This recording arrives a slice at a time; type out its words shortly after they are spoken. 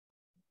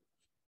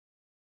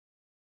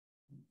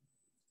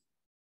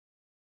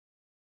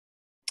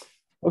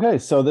Okay,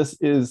 so this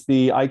is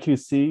the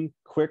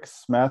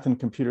IQC-QuICS Math and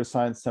Computer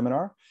Science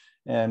Seminar.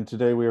 And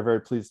today we are very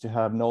pleased to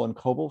have Nolan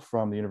Coble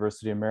from the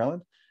University of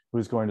Maryland, who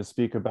is going to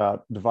speak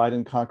about divide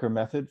and conquer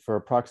method for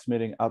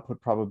approximating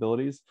output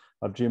probabilities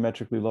of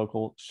geometrically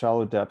local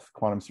shallow depth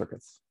quantum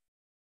circuits.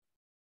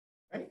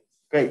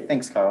 Great.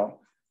 Thanks,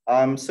 Carl.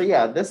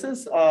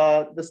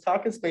 This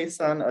talk is based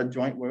on a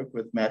joint work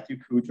with Matthew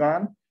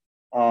Coudron,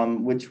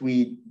 which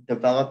we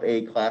developed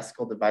a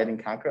classical divide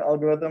and conquer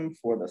algorithm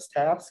for this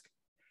task.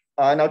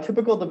 Now,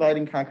 typical divide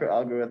and conquer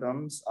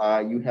algorithms,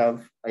 you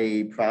have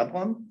a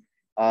problem,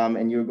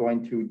 and you're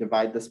going to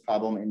divide this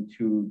problem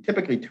into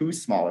typically two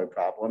smaller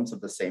problems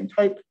of the same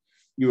type.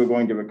 You are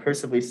going to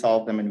recursively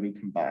solve them and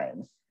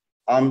recombine.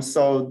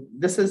 So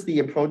this is the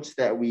approach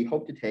that we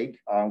hope to take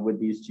with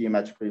these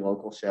geometrically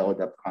local shallow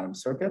depth quantum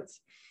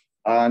circuits.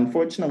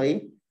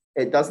 Unfortunately,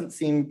 it doesn't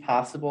seem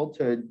possible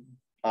to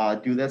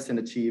do this and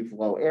achieve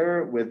low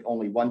error with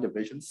only one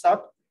division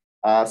step.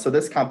 So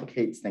this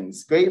complicates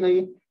things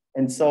greatly.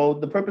 And so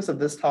the purpose of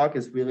this talk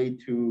is really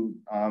to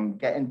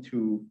get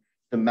into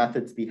the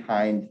methods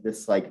behind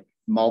this like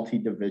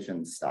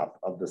multi-division step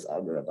of this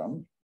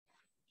algorithm.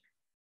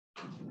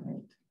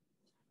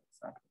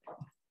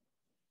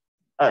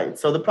 All right,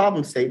 so the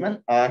problem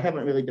statement, I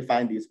haven't really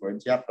defined these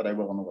words yet, but I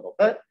will in a little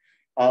bit.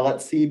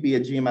 Let C be a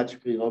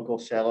geometrically local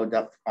shallow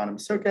depth quantum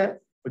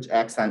circuit, which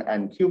acts on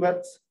n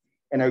qubits.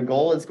 And our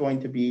goal is going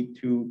to be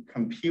to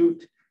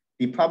compute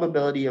the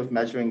probability of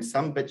measuring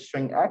some bit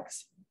string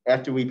x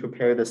after we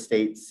prepare the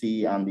state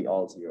C on the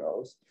all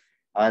zeros.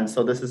 And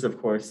so this is, of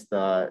course,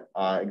 the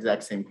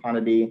exact same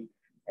quantity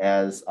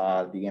as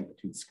the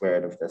amplitude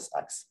squared of this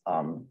x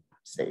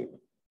state.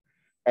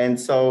 And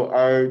so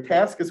our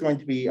task is going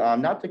to be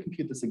not to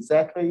compute this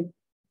exactly,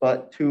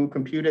 but to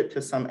compute it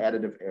to some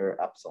additive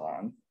error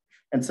epsilon.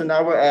 And so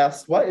now we're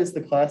asked, what is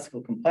the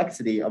classical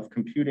complexity of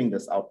computing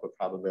this output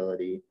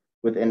probability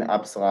within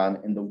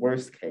epsilon in the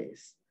worst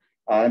case?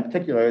 In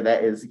particular,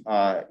 that is,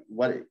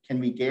 can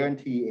we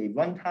guarantee a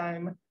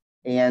runtime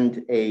and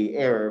an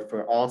error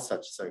for all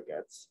such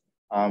circuits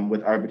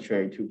with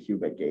arbitrary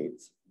 2-qubit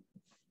gates?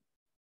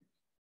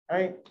 All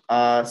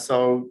right,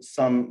 so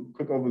some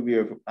quick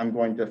overview of, I'm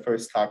going to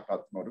first talk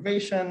about the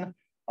motivation,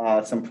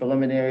 some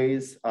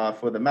preliminaries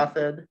for the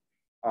method.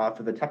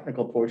 For the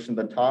technical portion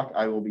of the talk,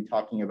 I will be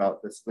talking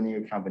about this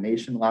linear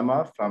combination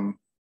lemma from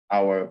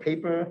our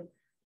paper.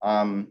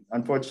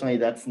 Unfortunately,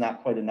 that's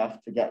not quite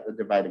enough to get the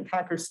divide and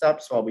conquer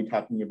step, so I'll be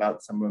talking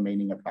about some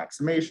remaining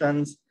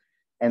approximations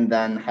and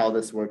then how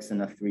this works in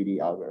a 3D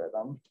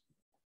algorithm.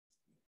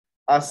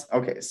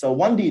 Okay, so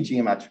 1D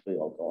geometrically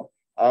local.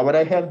 What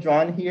I have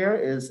drawn here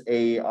is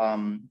a,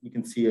 you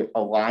can see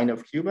a line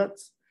of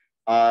qubits.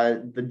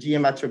 The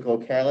geometric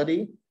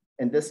locality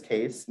in this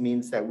case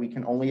means that we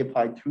can only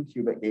apply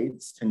 2-qubit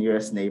gates to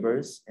nearest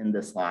neighbors in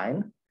this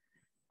line.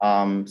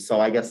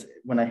 So I guess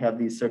when I have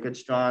these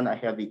circuits drawn, I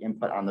have the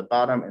input on the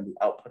bottom and the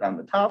output on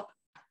the top.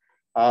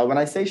 When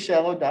I say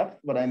shallow depth,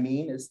 what I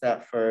mean is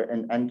that for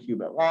an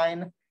n-qubit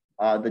line,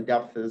 the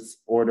depth is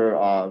order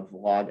of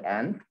log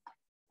n,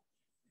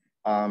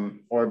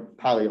 or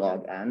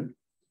polylog n.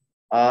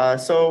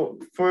 So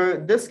for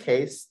this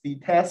case, the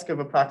task of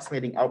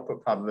approximating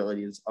output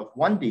probabilities of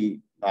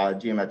 1D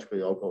geometrically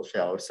local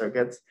shallow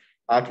circuits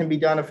can be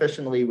done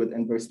efficiently with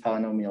inverse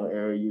polynomial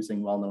error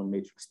using well-known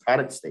matrix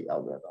product state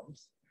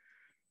algorithms,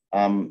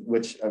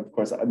 which of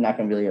course I'm not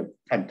going to really have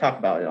time to talk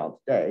about it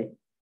all today.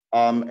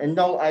 And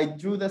no, I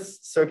drew this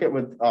circuit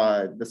with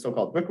the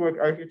so-called brickwork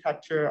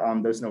architecture.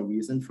 There's no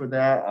reason for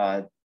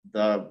that.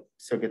 The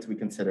circuits we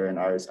consider in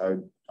ours are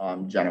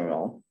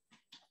general.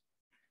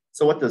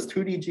 So what does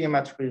 2D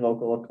geometrically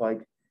local look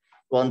like?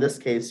 Well, in this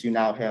case, you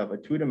now have a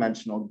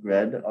 2-dimensional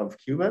grid of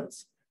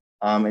qubits,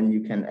 and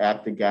you can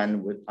act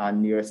again with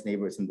nearest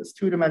neighbors in this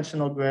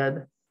 2-dimensional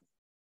grid.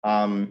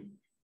 And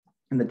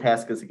the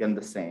task is again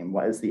the same.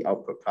 What is the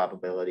output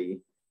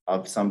probability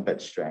of some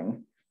bit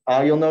string?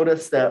 You'll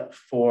notice that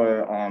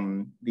for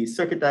these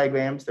circuit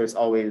diagrams, there's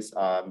always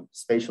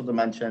spatial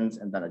dimensions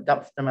and then a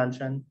depth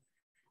dimension.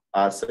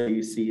 So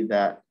you see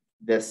that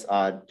this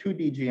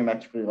 2D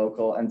geometrically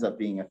local ends up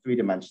being a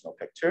 3-dimensional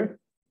picture.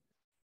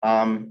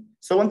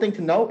 So one thing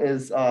to note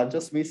is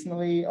just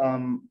recently,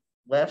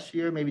 last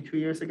year, maybe 2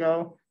 years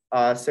ago,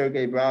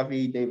 Sergey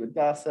Bravi, David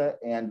Gossett,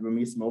 and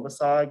Ramesh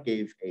Movasar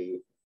gave a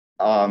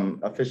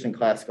efficient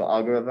classical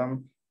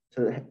algorithm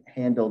to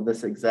handle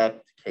this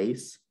exact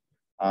case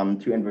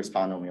to inverse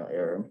polynomial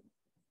error.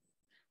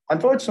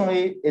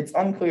 Unfortunately, it's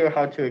unclear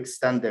how to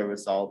extend their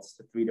results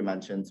to 3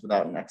 dimensions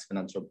without an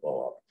exponential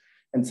blowup.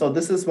 And so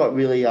this is what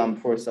really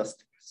forced us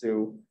to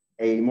pursue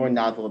a more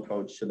novel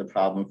approach to the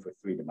problem for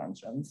 3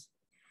 dimensions.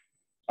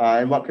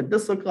 And what could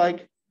this look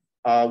like?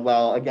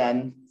 Well,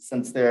 again,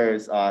 since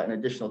there's an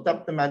additional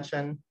depth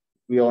dimension,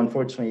 we are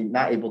unfortunately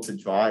not able to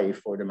draw a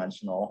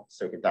 4-dimensional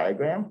circuit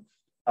diagram.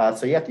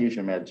 So you have to use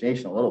your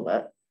imagination a little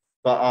bit.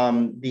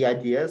 But the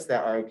idea is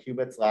that our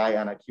qubits lie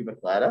on a cubic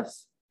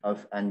lattice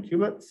of n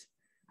qubits.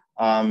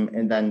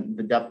 And then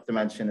the depth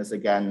dimension is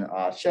again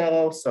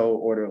shallow, so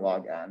order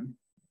log n.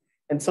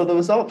 And so the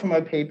result from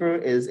our paper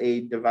is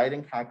a divide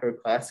and conquer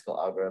classical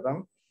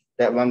algorithm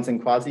that runs in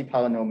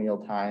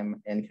quasi-polynomial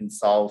time and can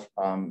solve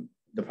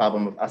the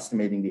problem of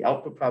estimating the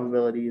output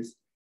probabilities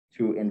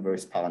to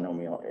inverse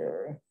polynomial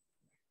error.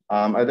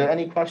 Are there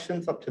any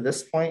questions up to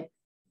this point?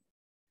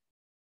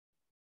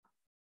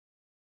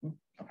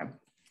 Okay.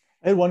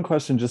 I had one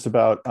question just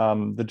about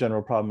the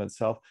general problem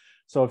itself.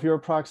 So if you're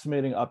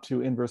approximating up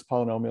to inverse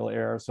polynomial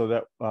error, so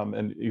that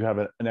and you have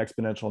an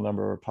exponential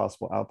number of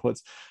possible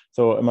outputs.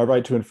 So am I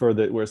right to infer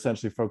that we're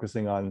essentially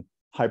focusing on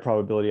high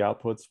probability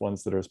outputs,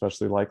 ones that are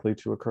especially likely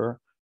to occur?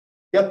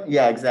 Yep,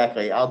 yeah,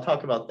 exactly. I'll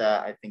talk about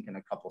that, I think, in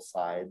a couple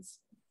slides.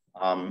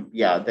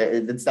 Yeah,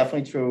 it's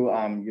definitely true.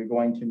 You're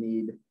going to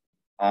need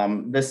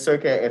this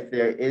circuit, if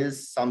there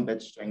is some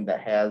bit string that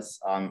has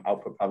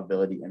output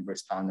probability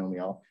inverse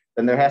polynomial,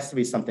 then there has to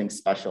be something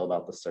special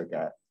about the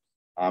circuit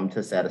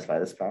to satisfy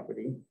this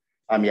property.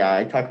 Yeah,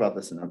 I talk about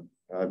this in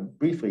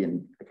briefly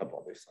in a couple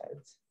other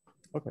slides.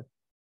 Okay.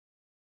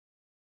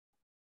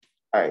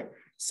 All right.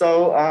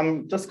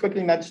 So just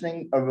quickly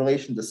mentioning a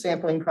relation to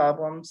sampling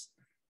problems,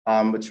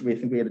 which we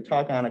think we had a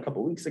talk on a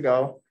couple weeks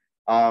ago.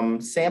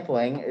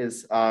 Sampling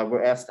is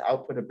we're asked to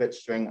output a bit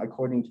string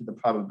according to the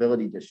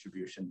probability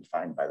distribution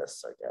defined by this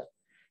circuit.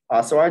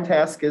 So our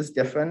task is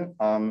different.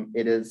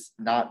 It is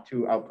not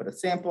to output a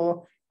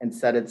sample.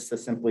 Instead, it's to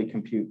simply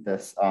compute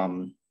this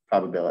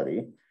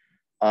probability.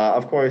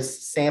 Of course,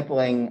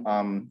 sampling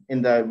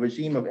in the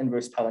regime of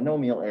inverse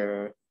polynomial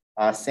error,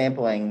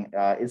 sampling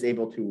is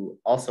able to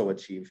also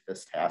achieve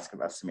this task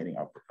of estimating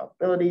output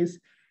probabilities.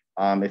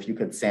 If you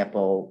could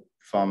sample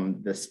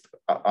from this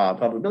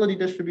probability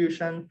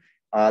distribution,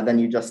 then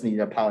you just need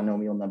a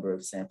polynomial number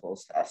of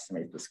samples to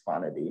estimate this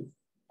quantity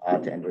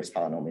to inverse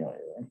polynomial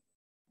error.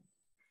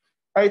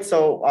 All right,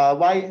 so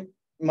why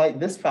might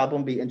this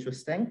problem be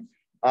interesting?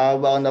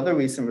 Well, another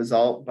recent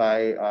result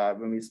by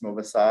Ramesh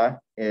Movasa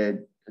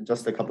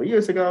just a couple of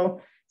years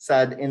ago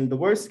said in the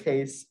worst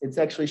case, it's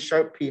actually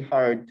sharp P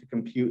hard to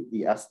compute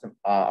the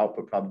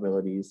output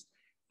probabilities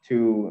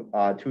to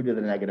 2 to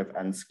the negative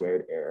n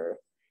squared error.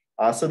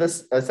 So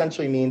this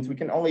essentially means we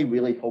can only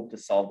really hope to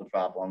solve the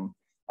problem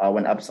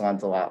when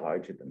epsilon's a lot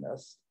larger than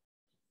this.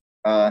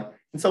 And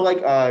so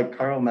like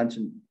Carl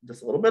mentioned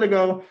just a little bit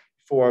ago,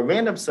 for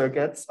random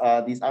circuits,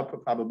 these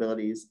output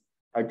probabilities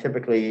are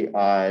typically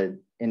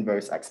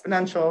inverse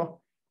exponential,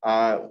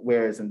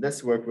 whereas in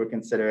this work, we're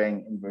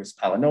considering inverse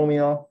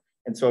polynomial.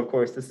 And so of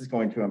course, this is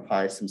going to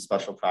imply some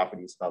special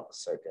properties about the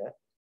circuit,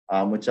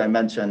 which I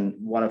mentioned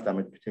one of them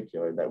in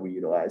particular that we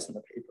utilize in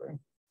the paper.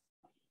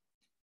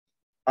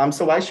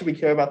 So why should we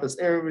care about this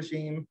error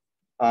regime?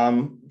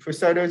 For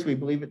starters, we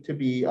believe it to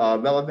be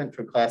relevant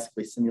for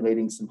classically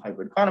simulating some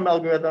hybrid quantum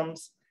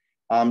algorithms.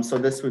 So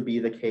this would be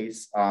the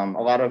case. A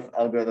lot of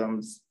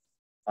algorithms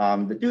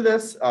that do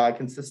this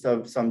consist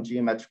of some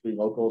geometrically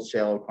local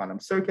shallow quantum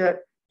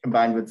circuit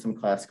combined with some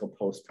classical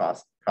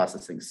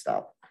post-processing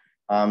step.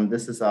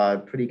 This is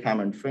a pretty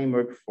common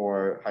framework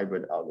for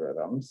hybrid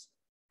algorithms.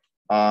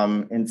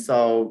 And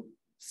so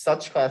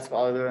such classical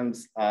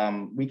algorithms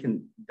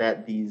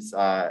that these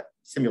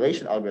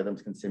simulation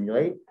algorithms can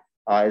simulate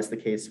is the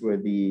case where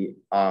the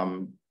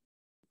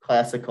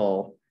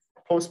classical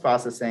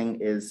post-processing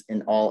is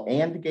an all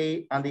AND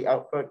gate on the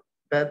output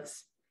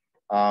bits,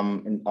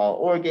 an all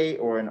OR gate,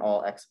 or an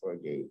all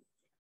XOR gate.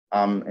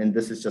 And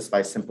this is just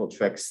by simple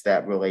tricks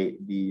that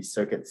relate the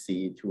circuit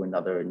C to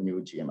another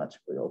new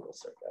geometrically local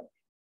circuit.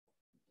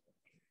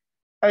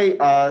 All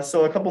right,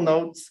 so a couple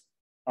notes.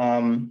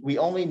 We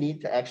only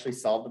need to actually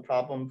solve the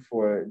problem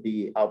for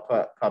the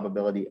output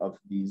probability of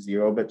the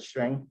 0-bit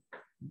string.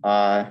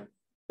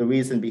 The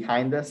reason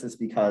behind this is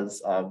because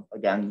of,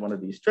 again, one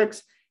of these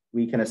tricks.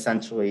 We can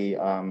essentially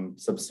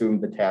subsume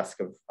the task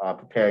of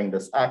preparing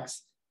this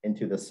X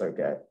into the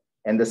circuit.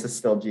 And this is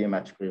still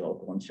geometrically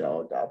local and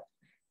shallow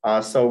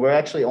depth. So we're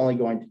actually only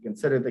going to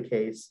consider the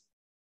case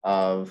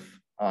of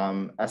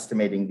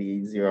estimating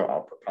the 0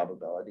 output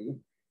probability.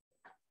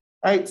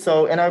 All right,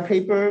 so in our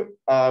paper,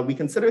 we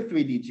consider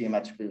 3D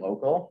geometrically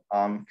local,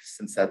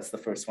 since that's the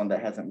first one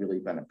that hasn't really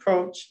been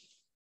approached,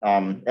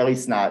 at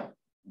least not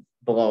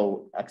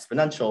below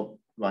exponential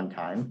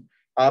runtime.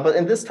 But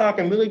in this talk,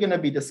 I'm really going to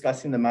be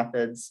discussing the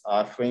methods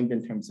framed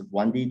in terms of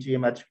 1D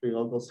geometrically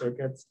local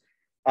circuits.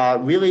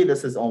 Really,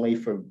 this is only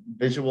for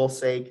visual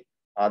sake.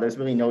 There's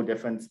really no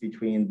difference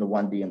between the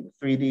 1D and the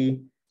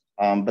 3D.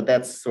 But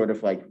that's sort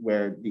of like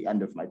where the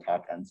end of my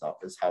talk ends up,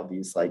 is how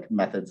these like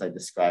methods I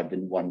described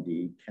in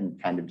 1D can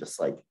kind of just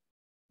like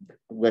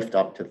lift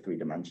up to 3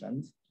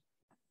 dimensions.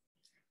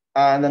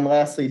 And then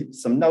lastly,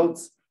 some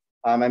notes.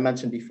 I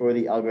mentioned before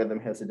the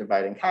algorithm has a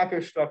divide and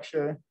conquer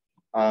structure.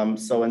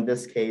 So in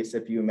this case,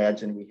 if you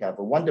imagine we have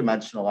a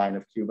 1-dimensional line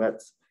of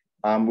qubits,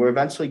 we're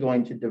eventually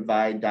going to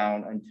divide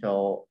down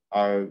until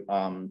our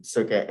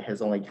circuit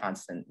has only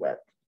constant width.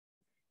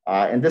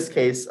 In this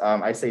case,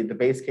 I say the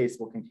base case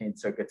will contain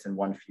circuits in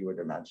 1 fewer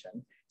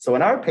dimension. So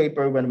in our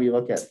paper, when we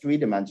look at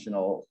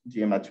 3-dimensional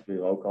geometrically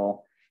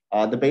local,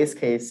 the base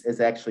case is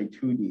actually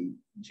 2D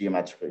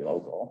geometrically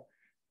local.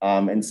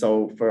 And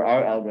so for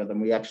our algorithm,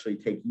 we actually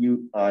take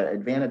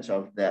advantage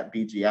of that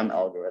BGM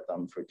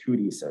algorithm for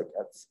 2D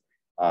circuits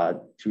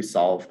to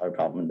solve our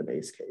problem in the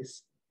base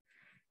case.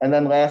 And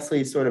then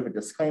lastly, sort of a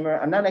disclaimer,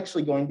 I'm not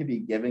actually going to be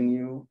giving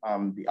you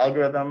the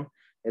algorithm.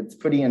 It's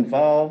pretty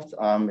involved.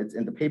 It's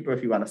in the paper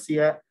if you want to see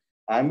it.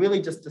 I'm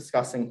really just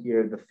discussing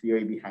here the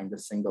theory behind the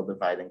single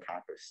divide and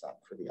conquer step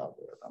for the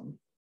algorithm.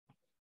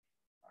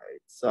 All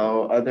right,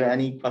 so are there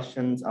any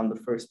questions on the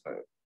first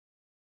part?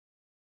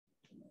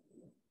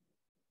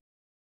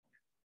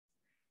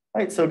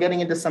 All right, so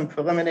getting into some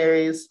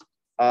preliminaries,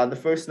 the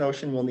first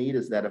notion we'll need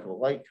is that of a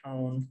light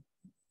cone.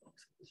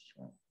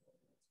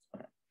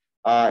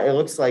 It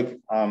looks like,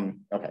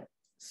 okay.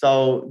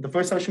 So the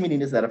first notion we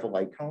need is that of a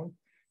light cone.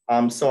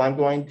 So I'm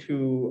going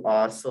to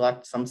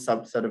select some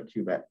subset of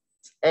qubits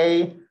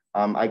A.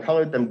 I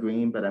colored them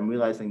green, but I'm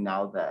realizing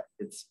now that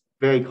it's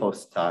very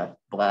close to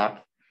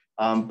black.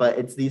 But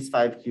it's these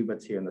 5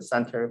 qubits here in the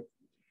center.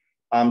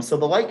 So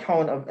the light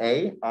cone of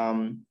A,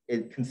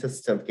 it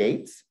consists of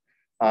gates.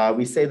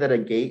 We say that a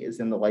gate is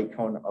in the light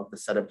cone of the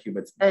set of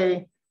qubits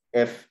A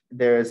if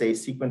there is a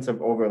sequence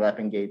of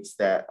overlapping gates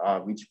that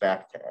reach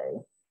back to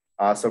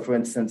A. So for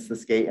instance,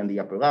 this gate in the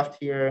upper left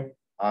here,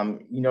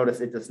 you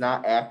notice it does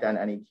not act on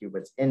any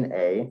qubits in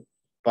A,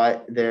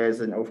 but there's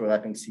an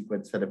overlapping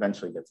sequence that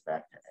eventually gets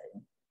back to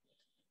A.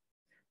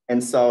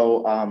 And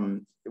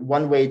so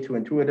one way to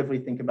intuitively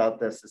think about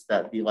this is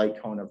that the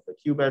light cone of the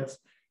qubits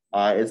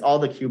is all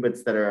the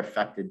qubits that are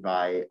affected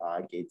by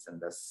gates in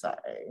this set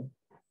A.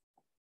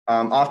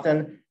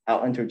 Often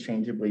I'll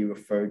interchangeably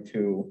refer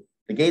to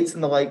the gates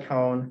in the light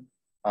cone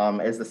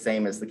as the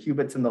same as the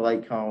qubits in the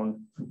light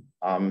cone.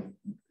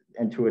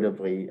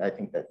 Intuitively, I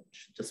think that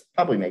just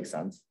probably makes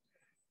sense.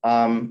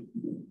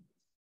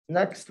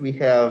 Next, we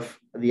have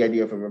the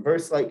idea of a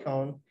reverse light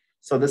cone.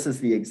 So this is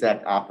the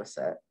exact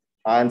opposite.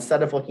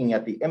 Instead of looking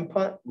at the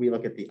input, we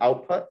look at the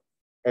output,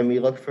 and we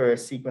look for a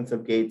sequence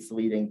of gates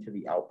leading to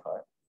the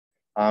output.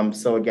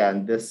 So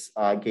again, this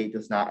gate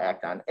does not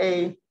act on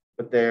A,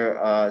 but there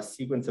are a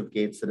sequence of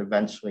gates that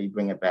eventually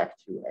bring it back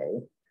to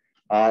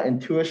A.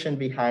 Intuition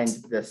behind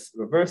this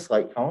reverse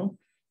light cone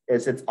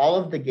is it's all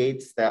of the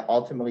gates that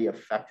ultimately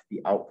affect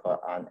the output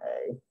on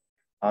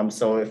A.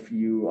 So if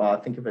you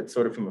think of it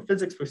sort of from a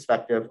physics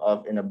perspective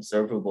of an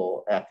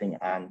observable acting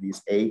on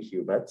these A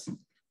qubits,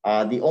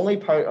 the only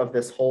part of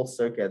this whole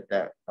circuit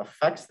that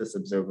affects this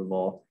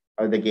observable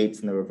are the gates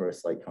in the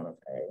reverse light cone of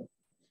A.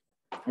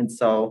 And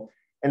so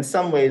in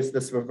some ways,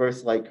 this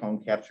reverse light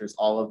cone captures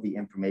all of the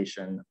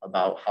information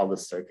about how the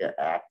circuit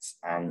acts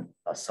on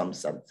some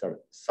subset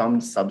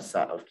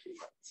of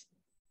qubits.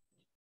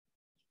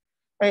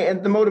 Right,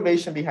 and the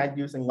motivation behind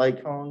using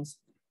light cones,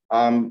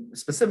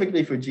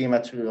 specifically for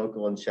geometrically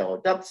local and shallow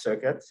depth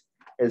circuits,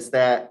 is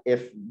that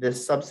if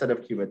this subset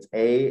of qubits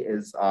A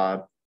is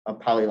a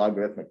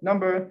polylogarithmic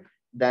number,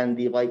 then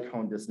the light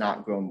cone does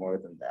not grow more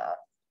than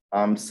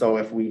that. So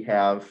if we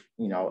have,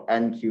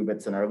 n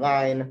qubits in our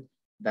line,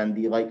 then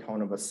the light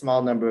cone of a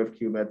small number of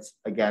qubits,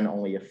 again,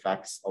 only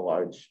affects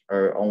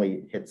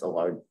only hits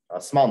a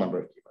small number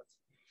of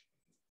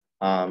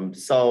qubits.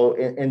 So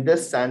in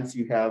this sense,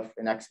 you have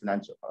an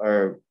exponential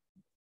or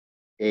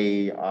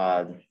a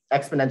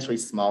exponentially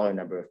smaller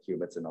number of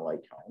qubits in a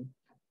light cone.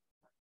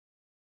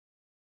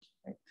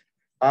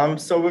 Right.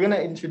 So we're going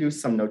to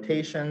introduce some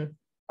notation.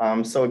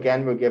 So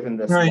again, we're given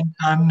this. Right,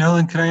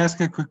 Nolan, could I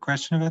ask a quick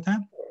question about that?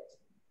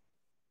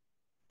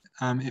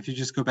 If you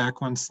just go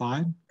back one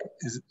slide,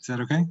 is that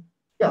okay?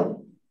 Yeah.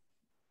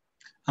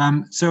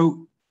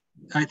 So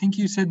I think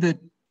you said that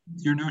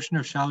your notion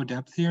of shallow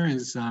depth here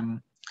is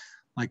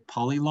like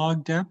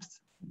polylog depth.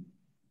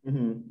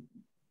 Mm-hmm.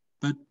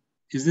 But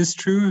is this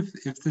true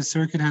if the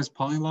circuit has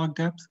polylog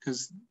depth?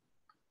 Because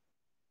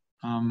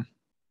don't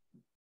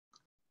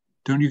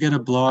you get a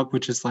blow up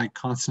which is like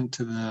constant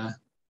to the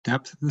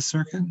depth of the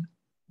circuit?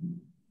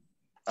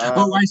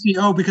 Oh, I see.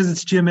 Oh, because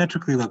it's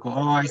geometrically local.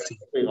 Oh, I see.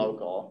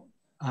 Local.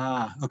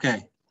 Ah,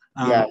 okay.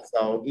 Yeah,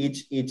 so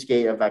each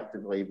gate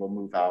effectively will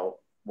move out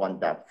one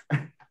depth.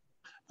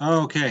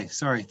 Okay,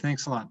 sorry.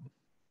 Thanks a lot.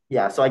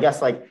 Yeah, so I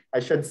guess like I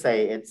should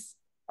say it's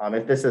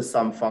if this is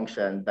some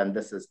function, then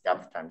this is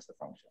depth times the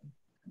function.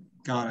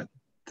 Got it.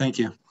 Thank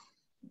you.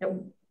 Yep.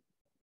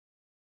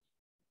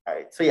 All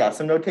right, so yeah,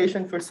 some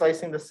notation for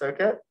slicing the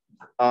circuit.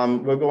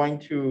 We're going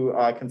to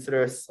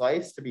consider a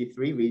slice to be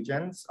 3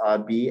 regions,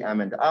 B, M,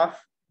 and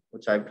F,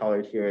 which I've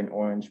colored here in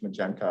orange,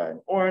 magenta,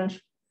 and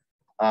orange.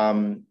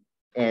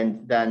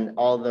 And then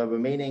all the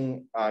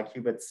remaining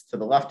qubits to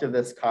the left of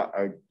this cut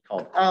are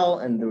called L,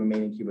 and the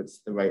remaining qubits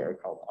to the right are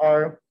called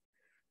R.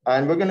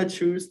 And we're going to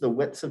choose the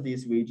widths of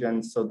these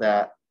regions so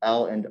that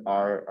L and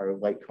R are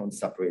light cones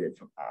separated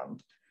from M.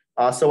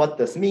 So what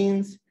this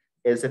means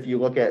is if you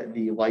look at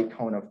the light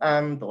cone of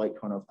M, the light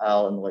cone of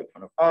L, and the light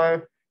cone of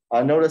R,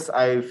 notice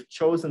I've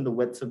chosen the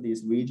widths of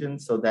these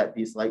regions so that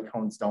these light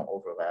cones don't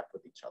overlap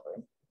with each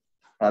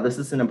other. This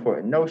is an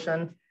important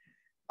notion.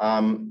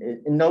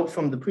 Note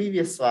from the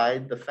previous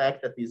slide, the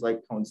fact that these light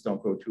cones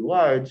don't grow too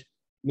large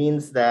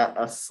means that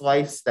a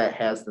slice that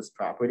has this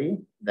property,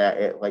 that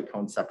it light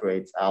cone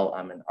separates L,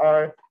 M, and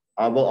R,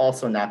 will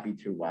also not be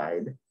too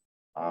wide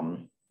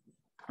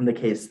in the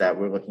case that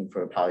we're looking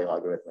for a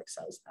polylogarithmic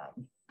size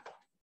M.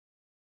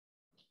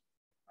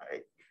 All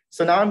right,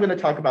 so now I'm going to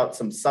talk about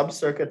some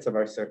subcircuits of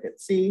our circuit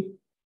C.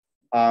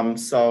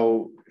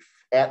 So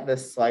at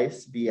this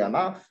slice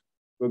BMF,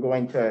 we're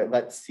going to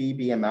let C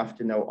BMF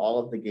denote all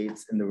of the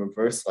gates in the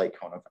reverse light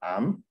cone of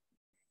M.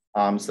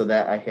 So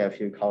that I have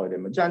here colored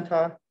in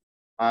magenta.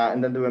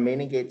 And then the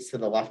remaining gates to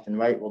the left and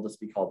right will just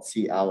be called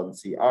CL and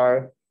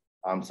CR.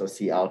 So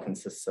CL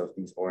consists of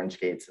these orange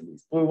gates and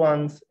these blue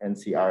ones, and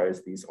CR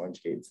is these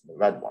orange gates and the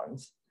red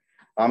ones.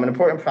 An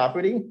important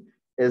property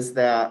is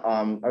that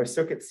our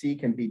circuit C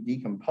can be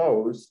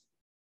decomposed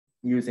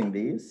using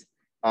these.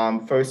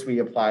 First, we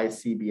apply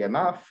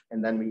CBMF,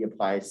 and then we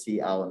apply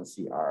CL and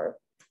CR.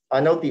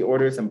 Note the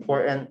order is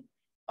important.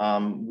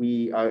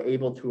 We are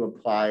able to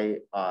apply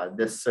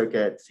this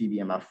circuit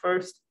CBMF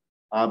first,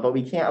 but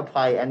we can't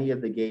apply any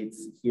of the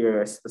gates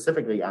here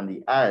specifically on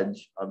the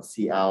edge of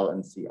CL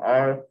and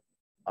CR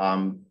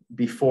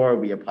before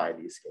we apply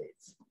these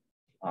gates.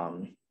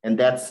 And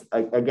that's,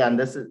 again,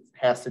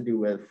 has to do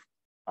with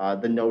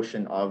the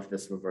notion of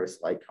this reverse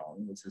light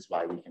cone, which is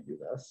why we can do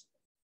this.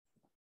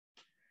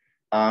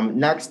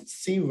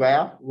 Next,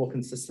 CRAP will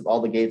consist of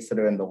all the gates that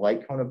are in the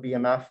light cone of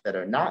BMF that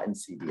are not in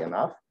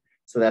CBMF.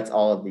 So that's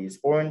all of these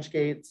orange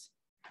gates.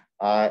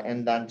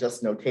 And then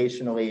just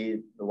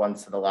notationally, the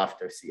ones to the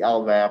left are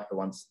CL wrap, the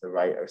ones to the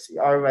right are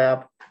CR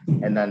wrap,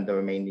 and then the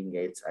remaining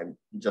gates, I'm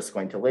just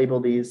going to label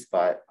these,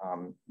 but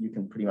you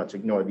can pretty much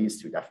ignore these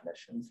two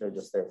definitions. They're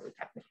just there for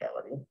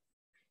technicality.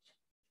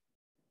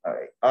 All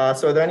right,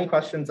 so are there any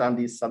questions on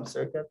these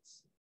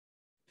subcircuits?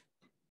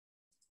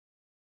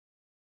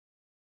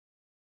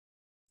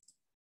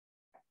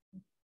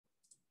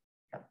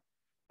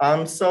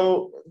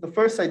 So the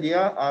first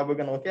idea we're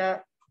going to look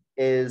at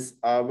is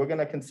we're going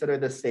to consider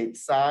the state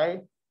psi,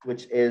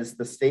 which is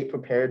the state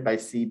prepared by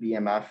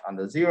CBMF on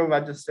the 0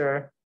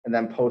 register and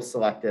then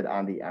post-selected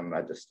on the M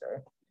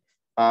register.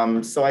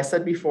 So I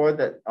said before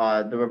that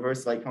the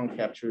reverse light cone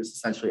captures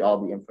essentially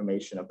all the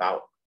information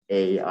about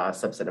a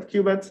subset of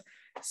qubits.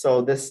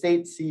 So the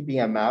state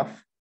CBMF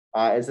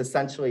is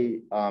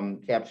essentially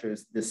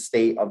captures the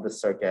state of the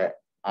circuit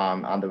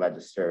on the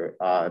register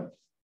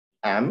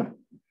M.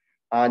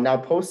 Now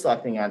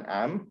post-selecting on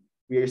M,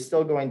 we are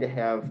still going to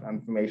have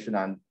information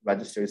on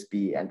registers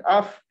B and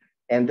F.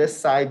 And this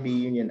psi B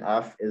union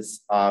F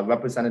is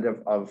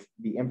representative of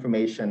the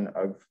information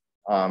of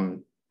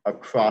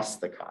across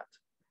the cut.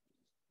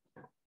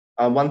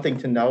 One thing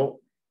to note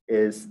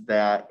is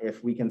that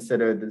if we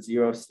consider the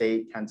 0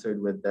 state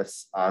tensored with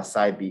this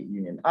psi B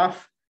union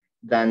F,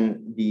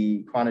 then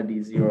the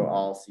quantity 0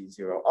 all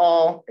C0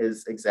 all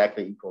is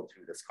exactly equal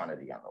to this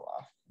quantity on the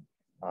left.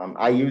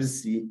 I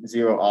use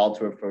 0 all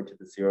to refer to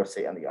the 0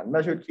 state on the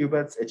unmeasured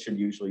qubits. It should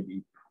usually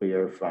be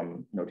clear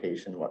from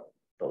notation what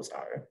those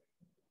are.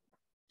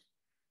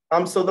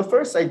 So the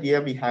first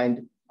idea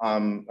behind,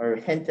 or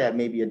hint at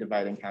maybe a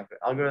divide and conquer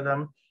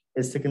algorithm,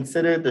 is to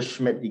consider the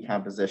Schmidt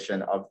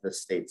decomposition of the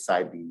state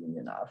psi B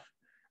union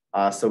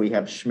F. So we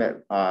have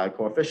Schmidt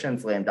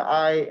coefficients lambda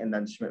I, and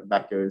then Schmidt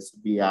vectors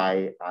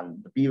Vi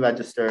on the B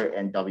register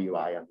and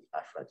Wi on the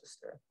F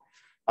register.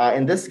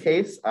 In this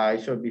case, I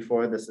showed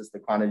before, this is the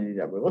quantity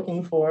that we're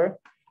looking for.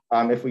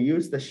 If we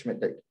use the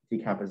Schmidt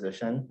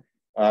decomposition,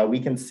 we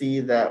can see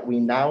that we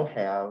now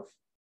have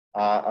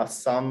a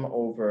sum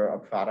over a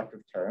product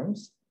of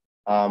terms.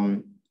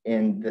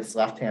 In this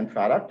left-hand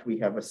product, we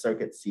have a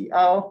circuit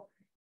CL,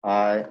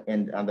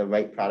 and on the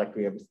right product,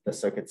 we have the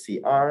circuit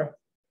CR.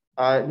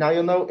 Now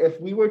you'll note if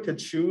we were to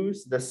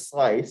choose the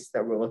slice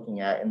that we're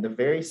looking at in the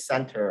very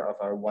center of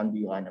our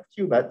 1D line of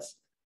qubits,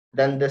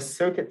 then this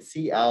circuit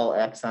CL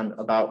acts on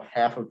about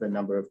half of the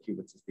number of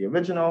qubits as the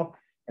original,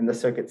 and the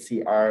circuit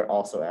CR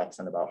also acts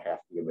on about half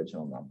the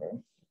original number.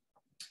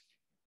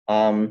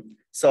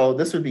 So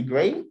this would be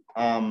great.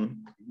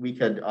 We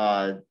could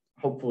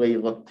hopefully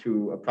look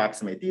to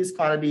approximate these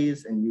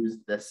quantities and use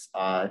this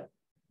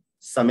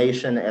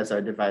summation as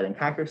our divide and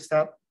conquer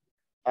step.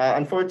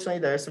 Unfortunately,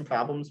 there are some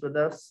problems with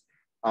this.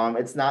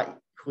 It's not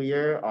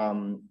clear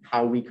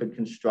how we could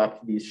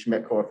construct these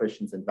Schmidt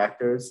coefficients and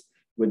vectors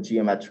with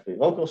geometrically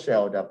local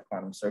shallow depth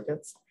quantum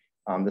circuits.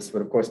 This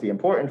would of course be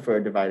important for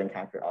a divide and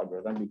conquer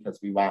algorithm because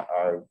we want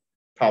our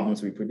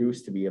problems we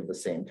produce to be of the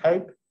same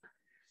type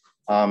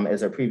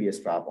as our previous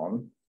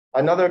problem.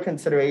 Another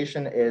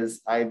consideration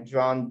is I've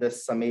drawn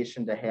this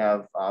summation to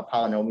have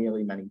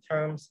polynomially many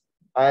terms.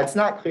 It's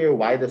not clear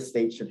why the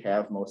state should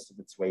have most of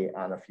its weight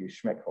on a few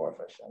Schmidt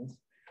coefficients.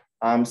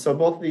 So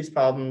both of these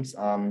problems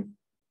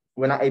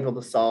we're not able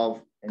to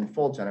solve in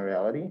full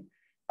generality.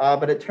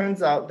 But it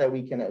turns out that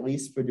we can at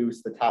least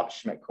produce the top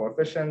Schmidt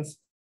coefficients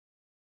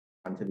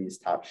onto these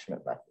top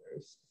Schmidt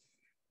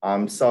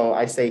vectors. So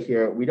I say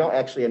here, we don't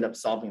actually end up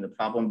solving the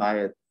problem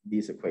by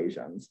these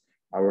equations.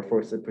 We're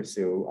forced to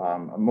pursue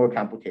a more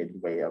complicated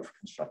way of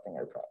constructing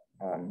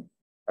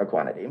our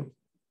quantity.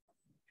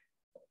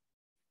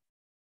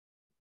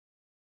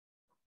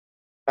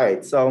 All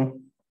right, so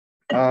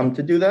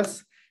To do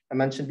this, I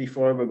mentioned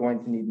before, we're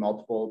going to need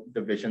multiple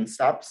division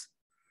steps.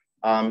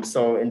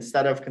 So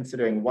instead of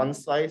considering one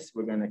slice,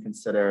 we're going to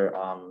consider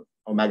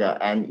omega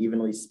n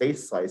evenly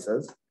spaced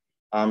slices.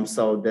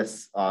 So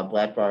this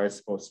black bar is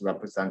supposed to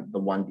represent the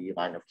 1D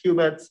line of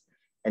qubits,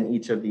 and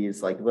each of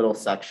these like little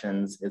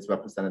sections is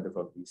representative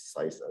of these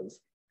slices.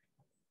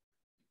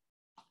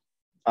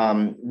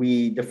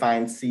 We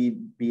define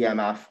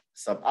CBMF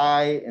sub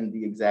I in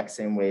the exact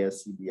same way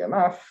as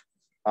CBMF.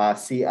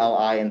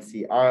 CLI and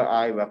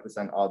CRI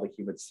represent all the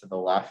qubits to the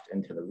left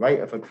and to the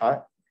right of a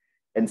cut.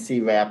 And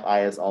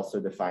CRAPI is also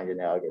defined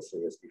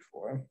analogously as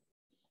before.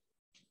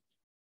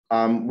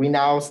 We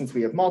now, since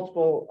we have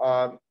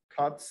multiple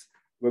cuts,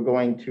 we're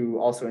going to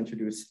also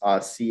introduce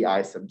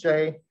CI sub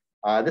j.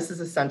 This is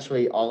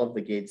essentially all of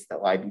the gates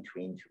that lie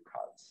between two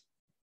cuts.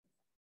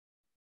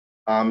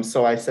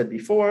 So I said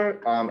before,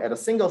 at a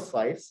single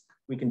slice,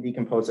 we can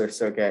decompose our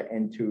circuit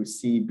into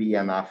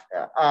CBMF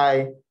at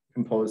I,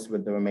 composed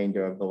with the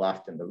remainder of the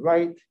left and the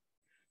right.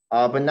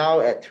 But now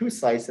at two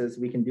slices,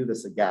 we can do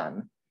this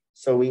again.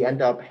 So we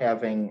end up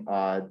having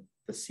the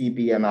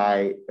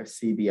CBMI or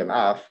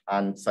CBMF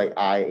on site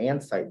I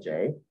and site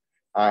J.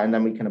 And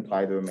then we can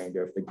apply the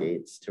remainder of the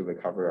gates to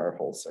recover our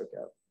whole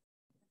circuit.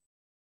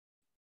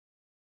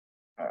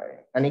 All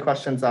right, any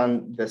questions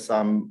on this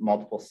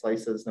multiple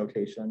slices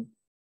notation?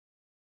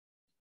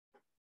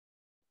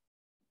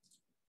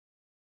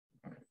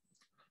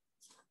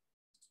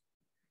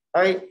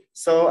 All right,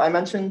 so I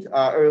mentioned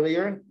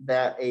earlier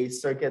that a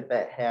circuit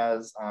that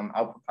has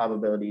output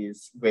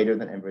probabilities greater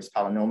than inverse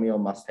polynomial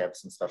must have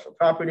some special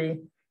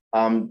property.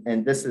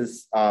 And this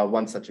is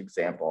one such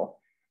example.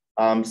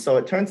 So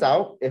it turns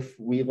out if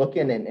we look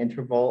in an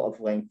interval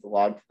of length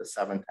log to the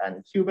 7th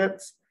n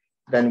qubits,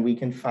 then we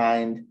can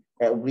find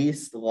at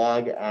least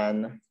log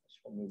n.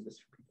 I'll move this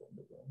for people in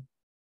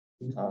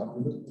the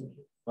room.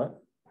 What?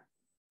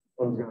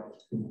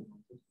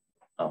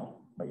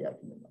 Oh, but yeah.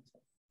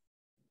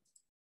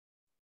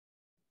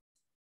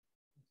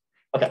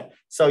 Okay,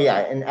 so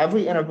yeah, in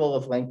every interval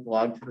of length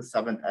log to the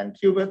 7th n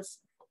qubits,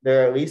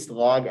 there are at least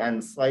log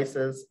n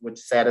slices which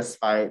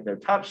satisfy their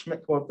top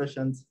Schmidt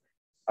coefficients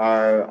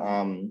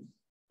are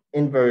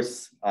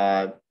inverse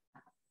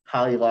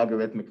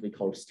polylogarithmically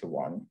close to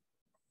 1.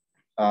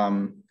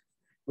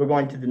 We're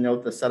going to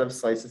denote the set of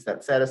slices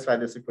that satisfy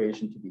this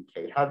equation to be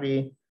K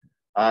heavy,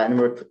 and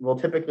we'll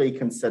typically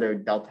consider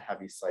delta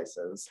heavy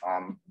slices.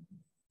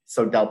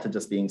 So delta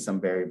just being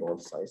some variable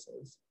of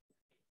slices.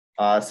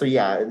 So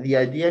yeah, the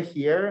idea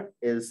here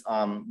is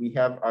we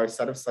have our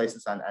set of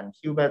slices on n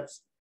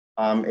qubits.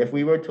 If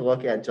we were to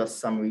look at just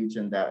some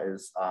region that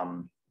is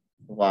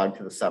log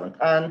to the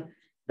 7th n,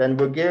 then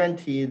we're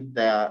guaranteed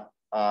that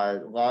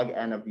log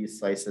n of these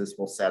slices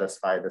will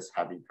satisfy this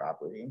heavy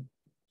property.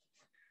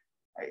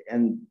 Right.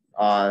 And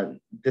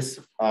this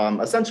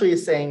essentially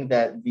is saying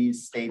that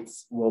these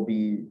states will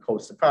be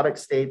close to product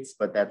states,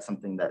 but that's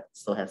something that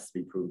still has to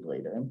be proved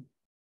later.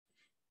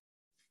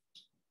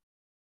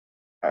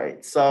 All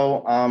right,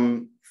 so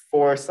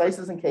for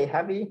slices in K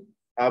heavy,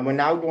 we're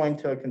now going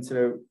to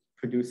consider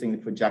producing the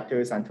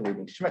projectors onto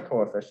leading Schmidt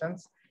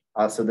coefficients.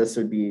 So this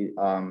would be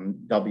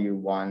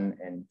W1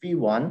 and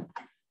V1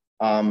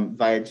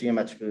 via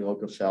geometrically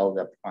local shell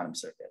depth quantum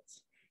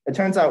circuits. It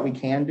turns out we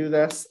can do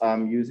this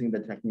using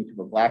the technique of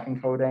a black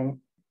encoding.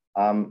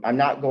 I'm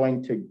not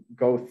going to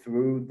go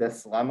through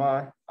this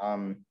lemma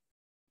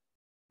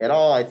at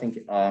all. I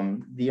think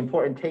the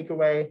important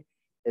takeaway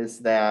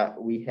is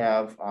that we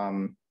have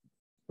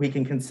we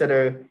can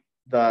consider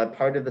the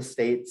part of the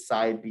state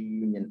psi B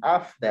union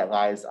F that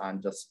lies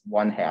on just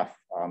 1/2.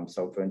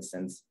 So for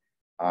instance,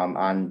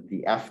 on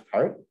the F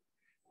part,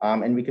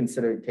 and we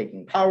consider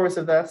taking powers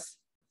of this.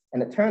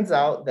 And it turns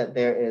out that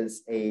there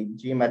is a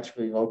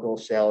geometrically local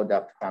shallow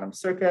depth quantum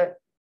circuit,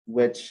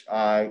 which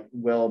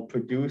will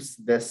produce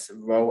this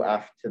rho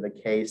F to the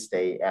K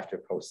state after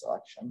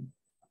post-selection.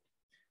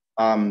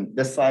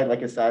 This slide,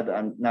 like I said,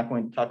 I'm not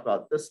going to talk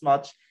about this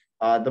much.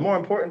 The more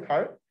important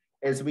part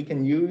is we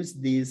can use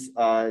these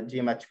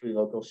geometrically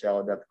local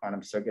shallow depth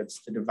quantum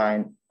circuits to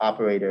define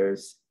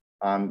operators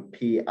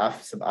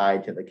Pf sub I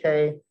to the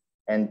K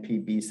and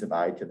Pb sub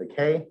I to the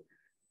K.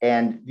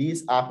 And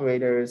these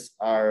operators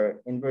are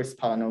inverse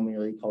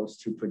polynomially close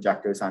to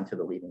projectors onto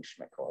the leading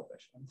Schmidt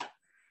coefficients.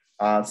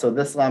 So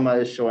this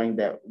lemma is showing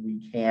that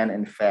we can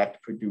in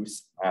fact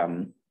produce,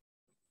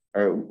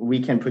 or we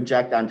can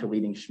project onto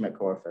leading Schmidt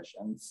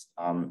coefficients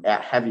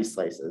at heavy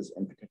slices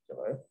in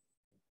particular.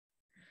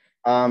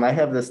 I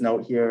have this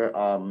note here.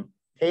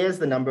 K is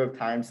the number of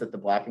times that the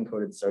black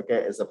encoded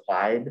circuit is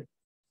applied.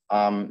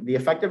 The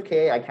effective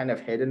K I kind of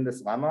hid in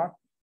this lemma.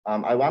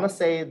 I want to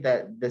say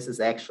that this is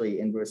actually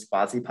inverse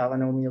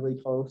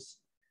quasi-polynomially close,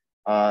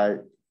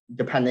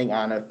 depending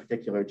on a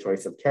particular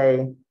choice of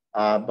K.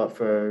 But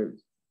for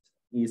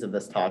ease of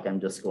this talk,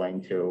 I'm just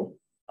going to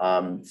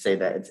say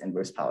that it's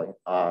inverse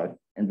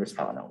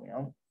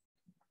polynomial.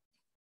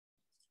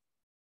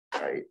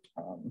 Right.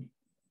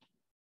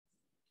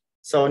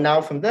 So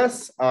now from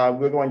this,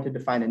 we're going to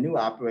define a new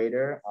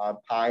operator,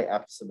 pi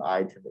f sub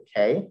I to the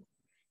K.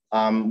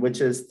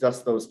 which is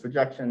just those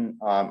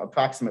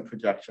approximate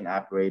projection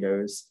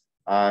operators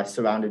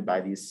surrounded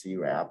by these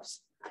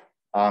C-wraps.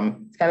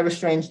 It's kind of a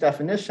strange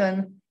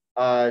definition,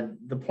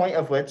 the point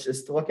of which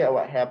is to look at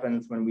what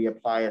happens when we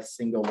apply a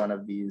single one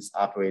of these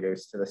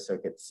operators to the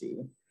circuit C.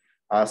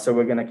 So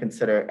we're going to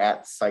consider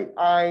at site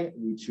I,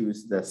 we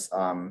choose this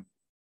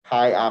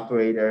pi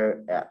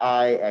operator at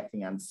I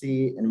acting on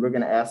C, and we're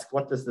going to ask,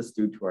 what does this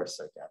do to our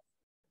circuit?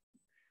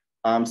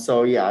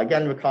 So yeah,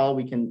 again, recall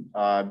we can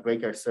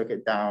break our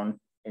circuit down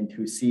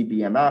into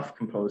CBMF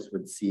composed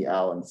with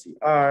CL and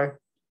CR.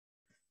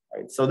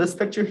 Right, so this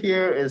picture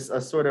here is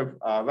a sort of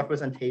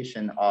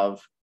representation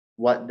of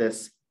what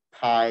this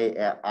pi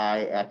at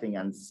I acting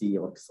on C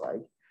looks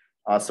like.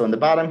 So in the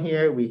bottom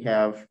here, we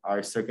have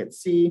our circuit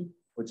C,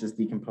 which is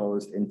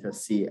decomposed into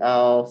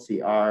CL,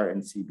 CR,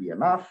 and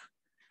CBMF.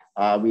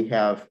 We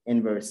have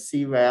inverse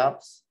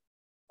C-wraps.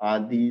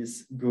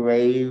 These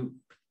gray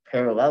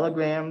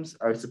parallelograms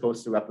are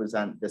supposed to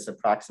represent this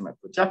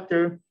approximate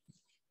projector,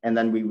 and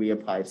then we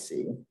reapply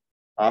C.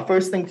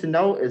 First thing to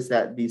note is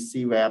that these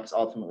C-wraps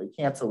ultimately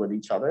cancel with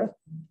each other.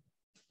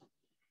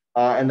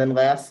 And then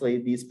lastly,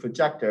 these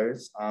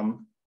projectors,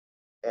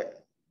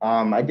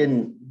 I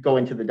didn't go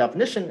into the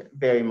definition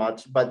very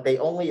much, but they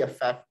only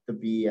affect the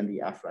B and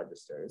the F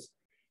registers,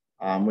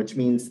 which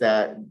means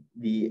that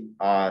the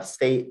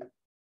state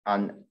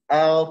on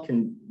L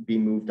can be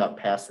moved up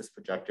past this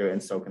projector,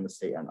 and so can the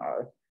state on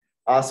R.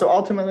 So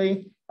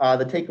ultimately,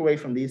 the takeaway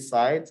from these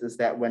slides is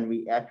that when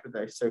we act with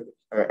our circuit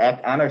or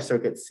act on our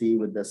circuit C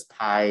with this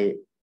pi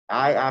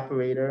I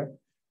operator,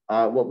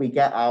 what we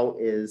get out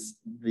is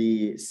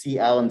the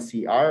CL and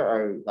CR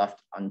are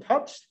left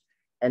untouched,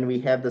 and we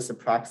have this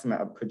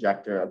approximate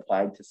projector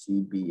applied to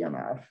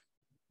CBMF.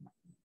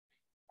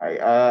 All right,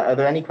 are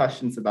there any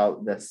questions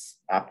about this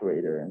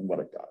operator and what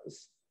it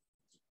does?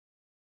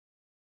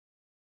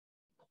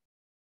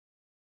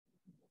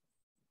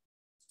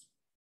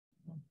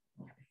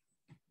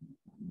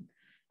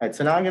 All right,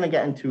 so now I'm going to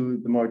get into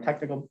the more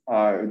technical,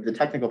 the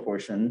technical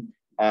portion,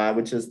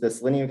 which is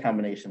this linear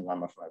combination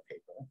lemma from our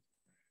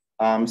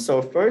paper.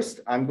 So first,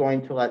 I'm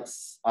going to let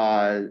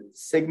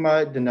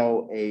sigma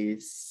denote a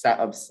set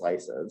of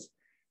slices.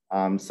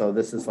 So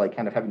this is like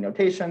kind of heavy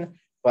notation,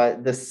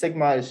 but this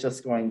sigma is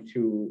just going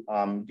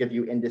to give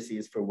you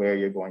indices for where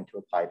you're going to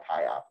apply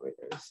pi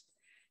operators.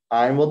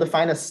 And we'll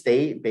define a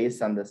state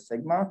based on this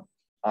sigma,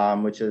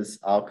 which is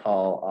I'll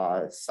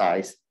call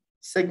psi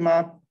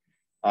sigma.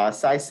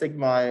 Psi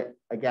sigma,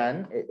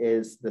 again, it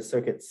is the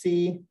circuit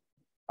C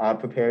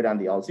prepared on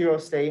the L0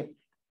 state.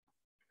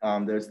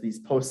 There's these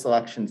post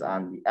selections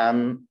on the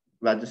M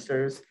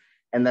registers,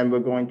 and then we're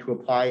going to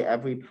apply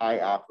every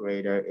pi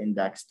operator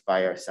indexed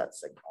by our set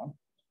sigma.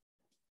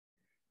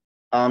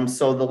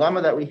 So the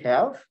lemma that we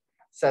have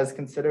says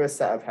consider a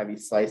set of heavy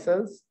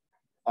slices.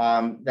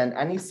 Then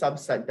any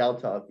subset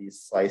delta of these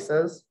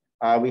slices,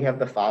 we have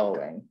the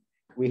following.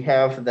 We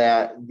have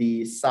that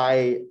the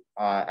psi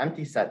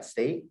empty set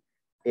state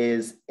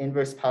is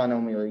inverse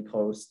polynomially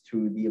close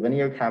to the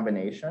linear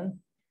combination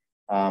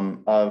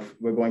of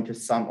we're going to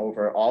sum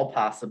over all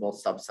possible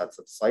subsets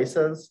of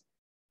slices,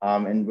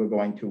 and we're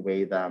going to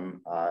weigh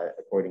them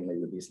accordingly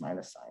with these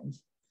minus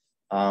signs.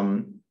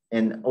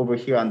 And over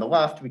here on the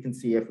left, we can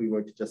see if we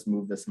were to just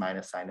move this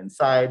minus sign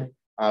inside,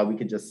 we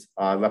could just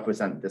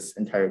represent this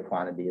entire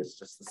quantity as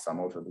just the sum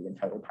over the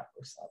entire power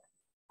set.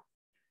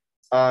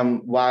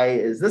 Why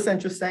is this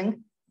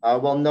interesting?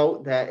 Well,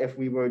 note that if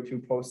we were to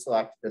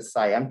post-select the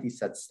psi empty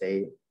set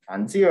state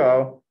on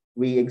 0,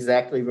 we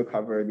exactly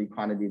recover the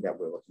quantity that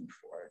we're looking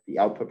for, the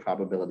output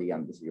probability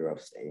on the 0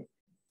 state.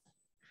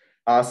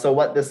 So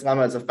what this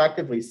lemma is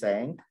effectively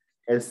saying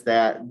is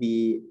that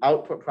the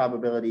output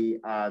probability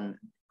on,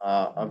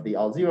 of the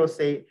L0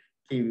 state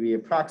can be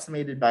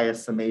approximated by a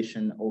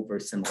summation over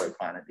similar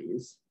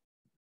quantities.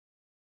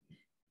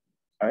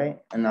 All right,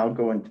 and I'll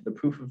go into the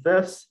proof of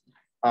this.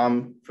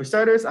 For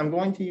starters, I'm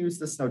going to use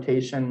this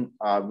notation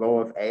rho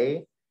of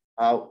A.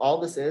 All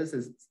this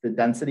is the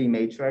density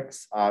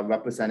matrix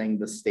representing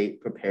the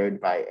state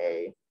prepared by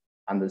A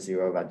on the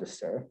 0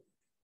 register.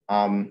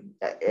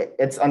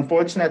 It's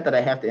unfortunate that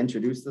I have to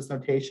introduce this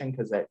notation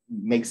because it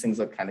makes things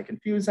look kind of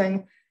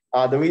confusing.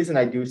 The reason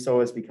I do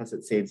so is because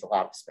it saves a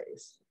lot of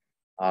space.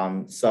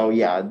 So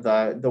yeah,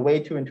 the way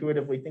to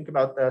intuitively think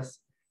about this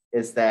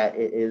is that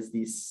it is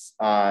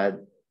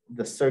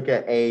the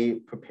circuit A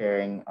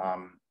prepared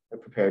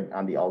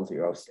on the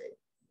L0 state.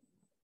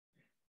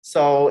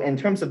 So in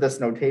terms of this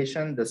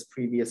notation, this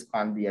previous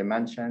quantity I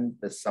mentioned,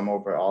 this sum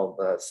over all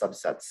the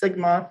subset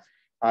sigma,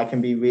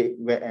 can be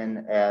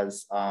written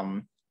as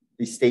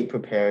the state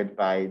prepared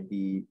by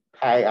the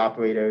pi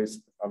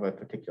operators of a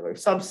particular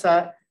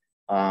subset,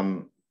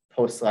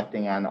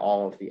 post-selecting on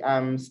all of the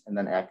M's and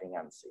then acting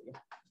on C.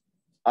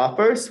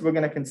 First, we're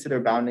going to consider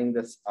bounding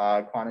this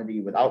quantity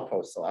without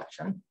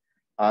post-selection.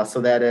 So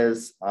that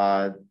is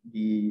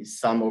the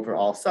sum over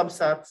all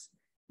subsets,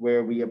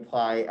 where we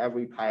apply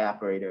every pi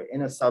operator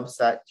in a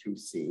subset to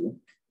C,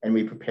 and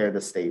we prepare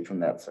the state from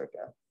that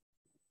circuit.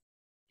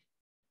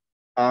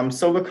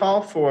 So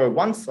recall for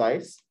one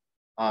slice,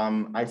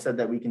 I said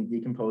that we can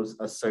decompose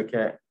a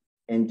circuit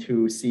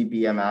into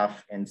CBMF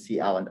and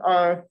CL and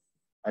R.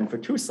 And for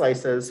 2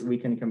 slices, we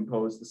can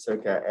compose the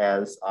circuit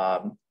as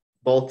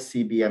both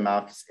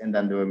CBMFs and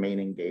then the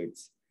remaining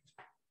gates.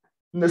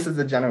 And this is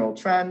the general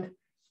trend.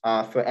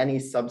 For any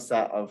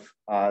subset of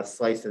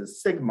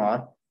slices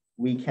sigma,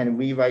 we can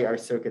rewrite our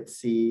circuit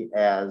C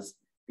as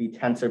the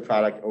tensor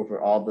product over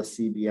all the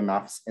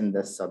CBMFs in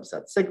this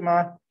subset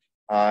sigma,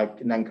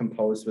 and then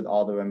composed with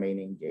all the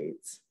remaining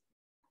gates,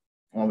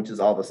 which is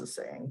all this is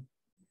saying.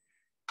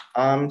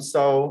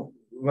 So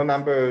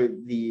remember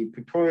the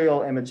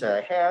pictorial image that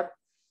I had,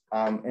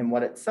 and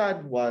what it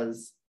said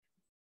was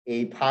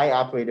a pi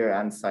operator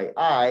on site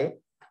I.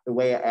 The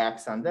way it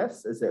acts on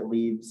this is it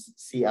leaves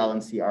CL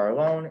and CR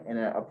alone, and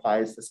it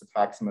applies this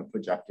approximate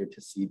projector to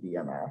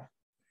CBMF.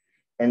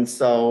 And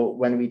so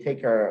when we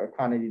take our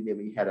quantity that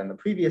we had on the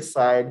previous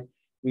slide,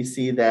 we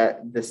see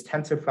that this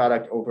tensor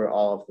product over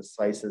all of the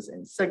slices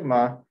in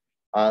sigma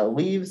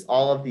leaves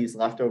all of these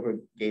leftover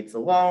gates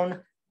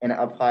alone, and it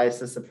applies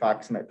this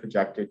approximate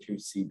projector to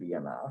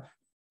CBMF.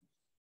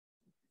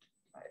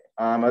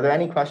 Are there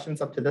any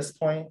questions up to this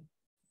point?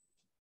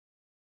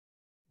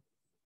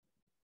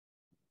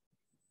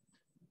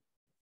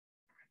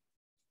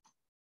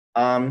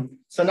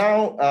 So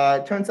now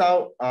it turns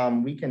out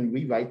we can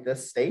rewrite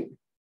this state.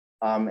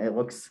 It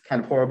looks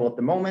kind of horrible at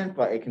the moment,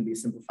 but it can be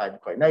simplified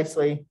quite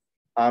nicely.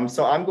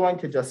 So I'm going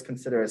to just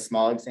consider a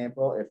small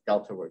example if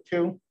delta were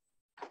 2.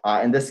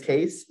 In this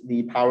case,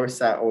 the power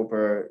set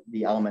over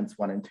the elements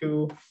 1 and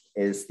 2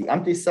 is the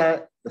empty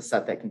set, the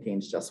set that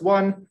contains just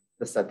 1,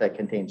 the set that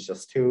contains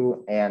just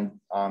 2, and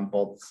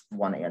both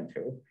 1 and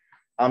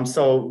 2.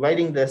 So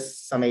writing this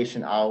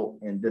summation out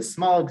in this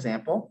small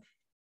example,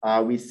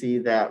 we see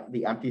that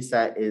the empty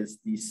set is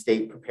the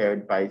state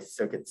prepared by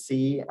circuit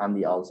C on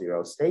the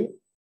L0 state,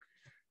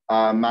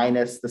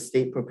 minus the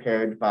state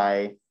prepared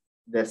by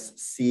this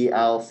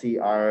CL,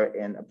 CR,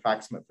 and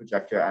approximate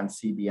projector on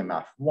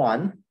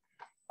CBMF1,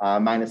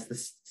 minus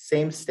the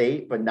same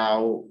state, but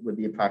now with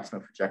the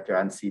approximate projector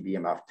on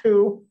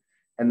CBMF2,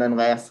 and then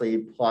lastly,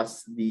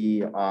 plus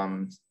the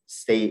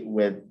state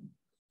with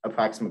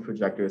approximate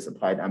projectors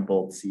applied on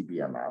both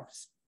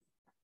CBMFs.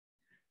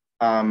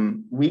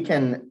 We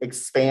can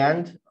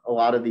expand a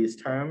lot of these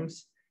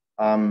terms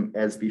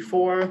as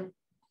before.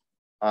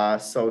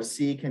 So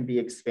C can be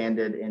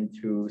expanded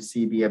into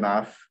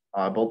CBMF,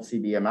 both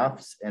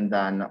CBMFs, and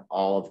then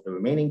all of the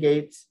remaining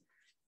gates.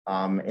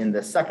 In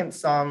the second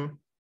sum,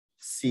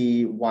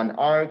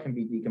 C1R can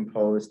be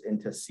decomposed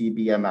into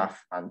CBMF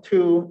on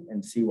 2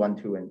 and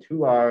C12 and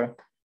 2R,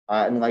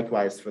 and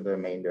likewise for the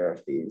remainder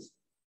of these.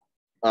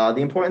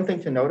 The important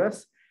thing to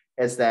notice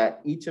is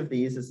that each of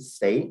these is a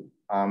state.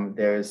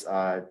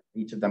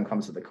 Each of them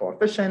comes with a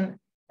coefficient,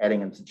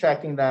 adding and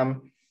subtracting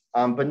them.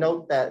 But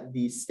note that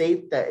the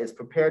state that is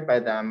prepared by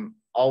them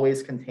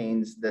always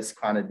contains this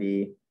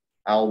quantity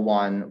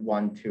L1,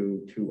 1,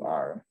 2,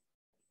 2R.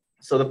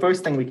 So the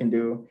first thing we can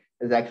do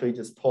is actually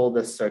just pull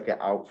this circuit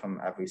out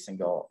from every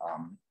single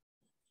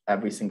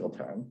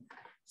term.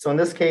 So in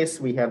this case,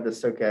 we have the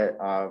circuit,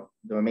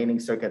 the remaining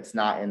circuits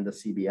not in the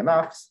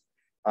CBMFs,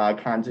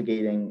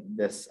 conjugating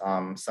this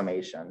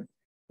summation,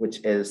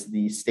 which is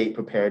the state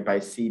prepared by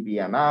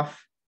CBMF,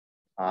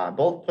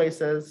 both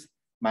places,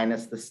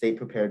 minus the state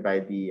prepared by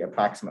the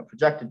approximate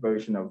projected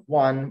version of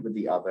 1 with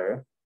the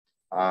other,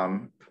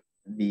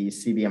 the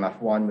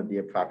CBMF1 with the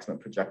approximate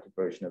projected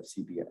version of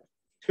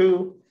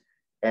CBMF2,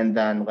 and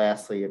then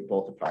lastly,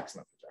 both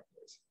approximate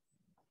projectors.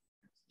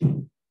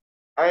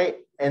 All right,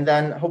 and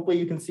then hopefully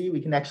you can see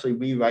we can actually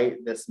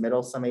rewrite this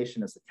middle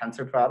summation as a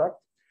tensor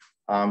product.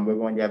 We're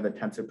going to have the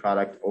tensor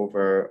product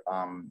over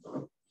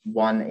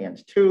 1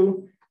 and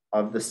 2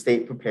 of the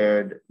state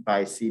prepared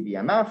by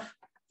CBMF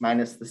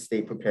minus the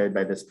state prepared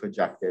by this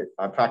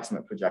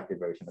approximate projected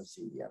version of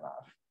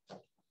CBMF.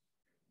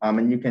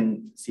 And you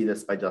can see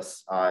this by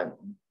just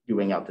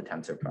doing out the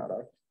tensor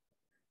product.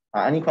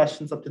 Any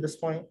questions up to this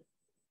point?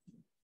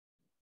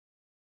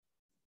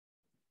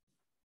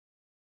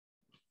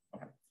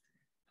 Okay.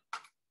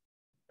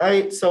 All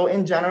right, so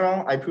in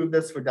general, I proved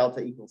this for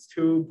delta equals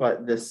 2,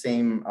 but the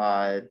same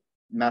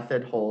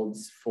method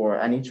holds for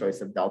any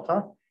choice of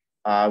delta.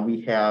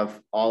 We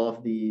have all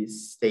of the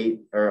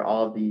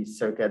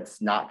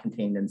circuits not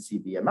contained in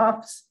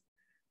CBMFs,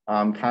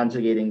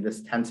 conjugating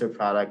this tensor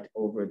product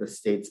over the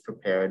states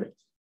prepared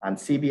on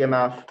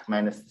CBMF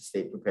minus the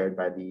state prepared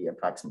by the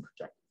approximate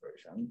projected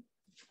version.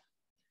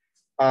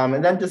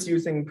 And then just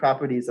using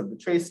properties of the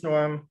trace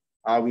norm,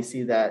 we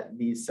see that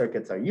these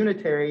circuits are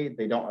unitary,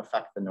 they don't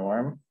affect the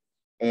norm.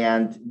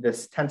 And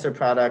this tensor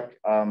product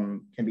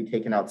can be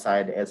taken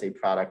outside as a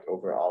product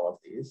over all of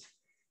these.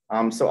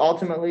 So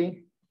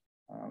ultimately,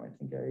 I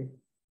think I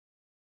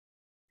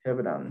have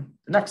it on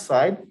the next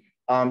slide.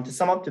 To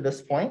sum up to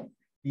this point,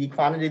 the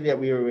quantity that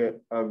we were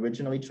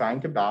originally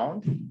trying to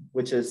bound,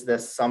 which is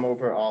this sum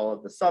over all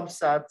of the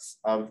subsets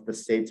of the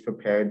states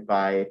prepared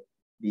by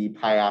the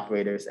pi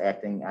operators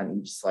acting on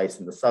each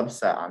slice in the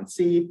subset on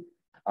C.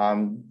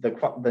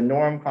 The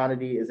norm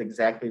quantity is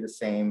exactly the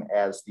same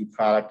as the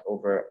product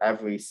over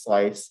every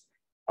slice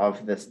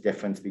of this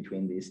difference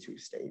between these two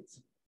states.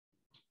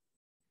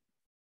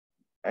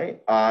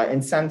 Right?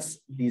 And since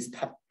these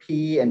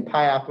p and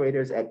pi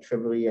operators act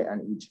trivially on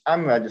each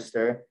m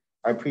register,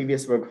 our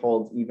previous work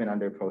holds even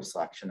under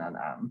post-selection on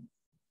m.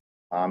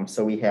 So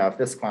we have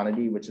this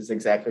quantity, which is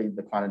exactly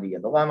the quantity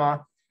of the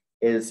lemma,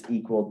 is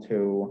equal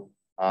to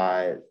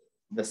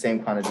the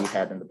same quantity we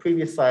had in the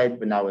previous slide,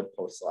 but now with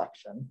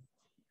post-selection.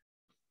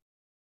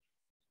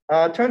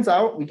 Turns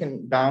out we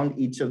can bound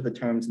each of the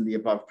terms in the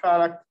above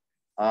product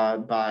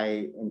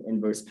by an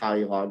inverse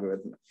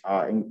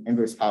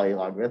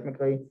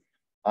polylogarithmically.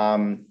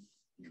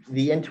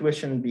 The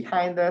intuition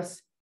behind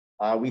this,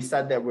 we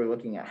said that we're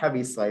looking at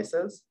heavy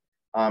slices.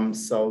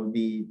 So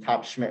the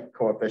top Schmidt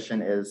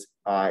coefficient is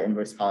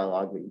inverse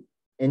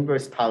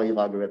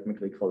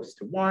polylogarithmically close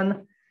to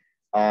 1.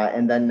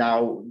 And then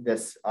now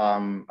this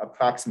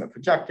approximate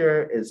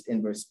projector is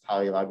inverse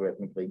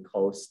polylogarithmically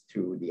close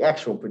to the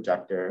actual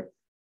projector.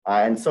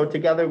 And so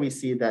together we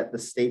see that the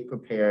state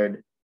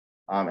prepared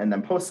and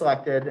then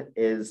post-selected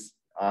is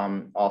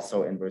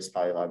also inverse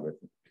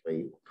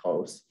polylogarithmically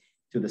close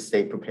to the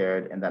state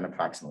prepared and then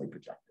approximately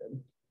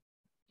projected.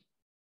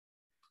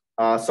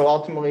 So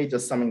ultimately,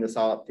 just summing this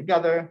all up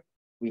together,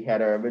 we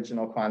had our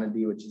original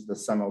quantity, which is the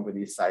sum over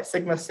these psi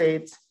sigma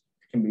states,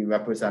 can be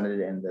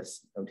represented in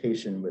this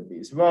notation with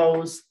these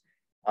rows,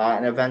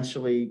 and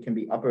eventually can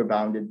be upper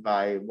bounded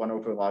by 1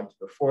 over log to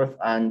the 4th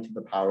n to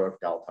the power of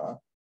delta.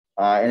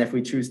 And if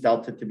we choose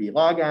delta to be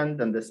log n,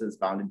 then this is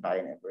bounded by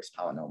an inverse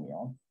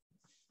polynomial.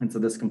 And so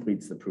this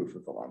completes the proof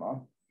of the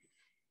lemma.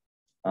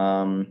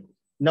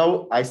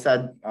 Note, I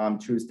said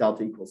choose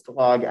delta equals to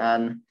log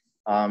n.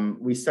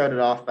 We started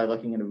off by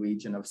looking at a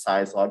region of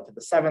size log to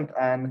the 7th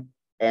n,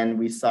 and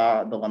we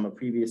saw the lemma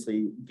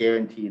previously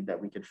guaranteed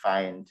that we could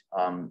find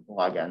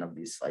log n of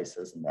these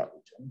slices in that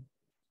region.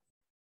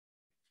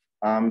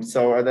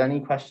 So are there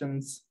any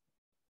questions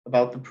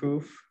about the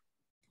proof?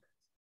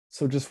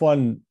 So just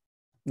one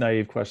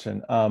naive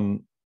question.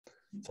 So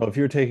if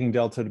you're taking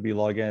delta to be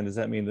log n, does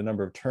that mean the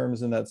number of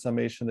terms in that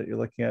summation that you're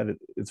looking at,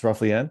 it's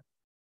roughly n?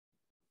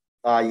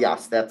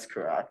 Yes, that's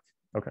correct.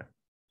 Okay.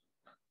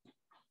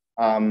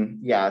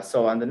 Yeah,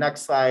 so on the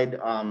next slide,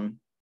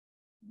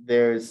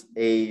 there's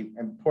an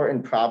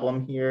important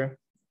problem here.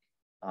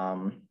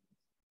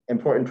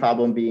 Important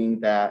problem being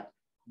that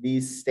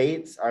these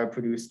states are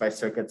produced by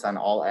circuits on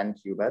all n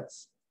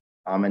qubits.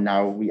 And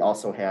now we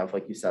also have,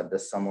 like you said,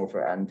 this sum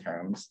over n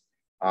terms.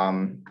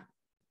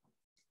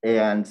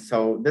 And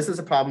so this is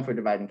a problem for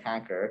divide and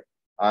conquer.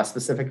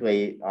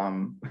 Specifically,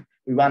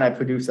 we want to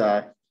produce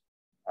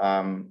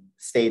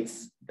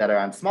states that are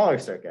on smaller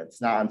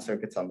circuits, not on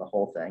circuits on the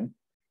whole thing.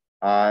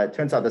 It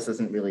turns out this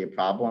isn't really a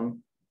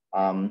problem.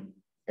 And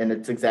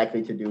it's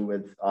exactly to do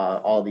with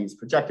all these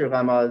projector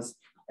lemmas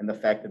and the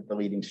fact that the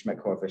leading Schmidt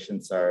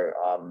coefficients are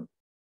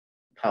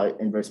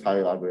inverse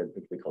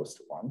polylogarithmically close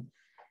to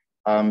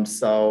 1.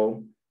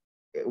 So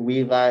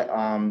we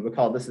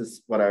recall this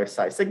is what our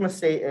psi sigma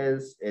state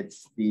is.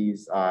 It's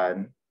these,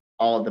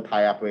 all of the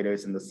pi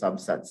operators in the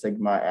subset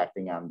sigma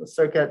acting on the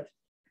circuit.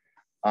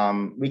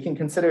 We can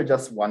consider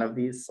just one of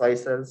these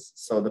slices.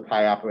 So the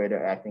pi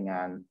operator acting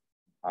on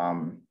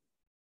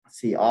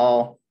C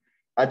all.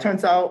 It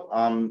turns out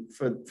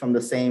from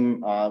the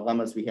same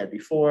lemmas we had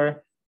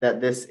before that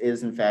this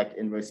is in fact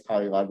inverse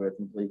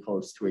polylogarithmically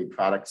close to a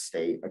product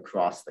state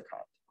across the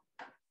cut.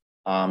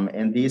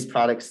 And these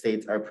product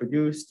states are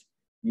produced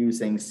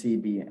using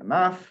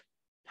CBMF,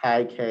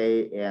 pi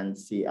k, and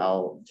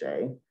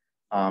CLJ.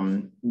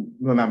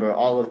 Remember,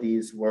 all of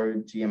these were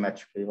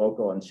geometrically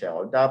local and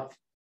shallow depth.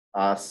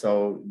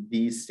 So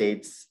these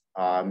states,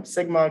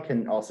 sigma,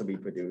 can also be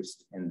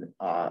produced in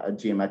a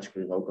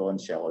geometrically local and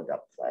shallow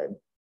depth slide.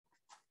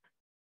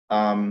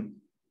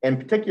 In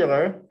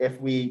particular,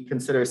 if we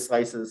consider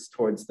slices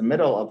towards the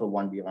middle of a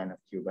 1D line of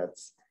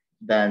qubits,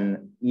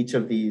 then each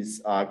of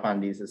these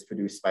quantities is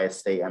produced by a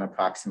state on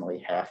approximately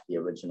half the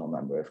original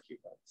number of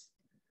qubits.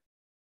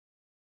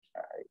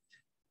 All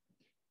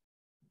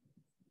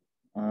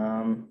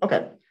right.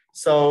 Okay,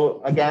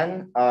 so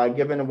again,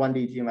 given a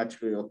 1D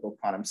geometrically local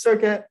quantum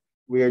circuit,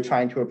 we are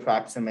trying to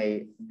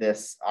approximate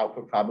this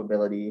output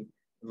probability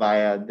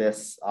via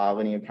this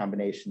linear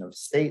combination of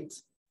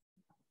states.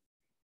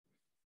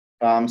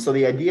 So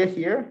the idea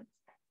here,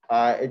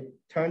 it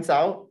turns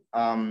out,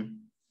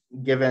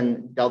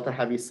 given delta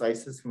heavy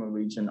slices from a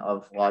region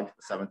of log to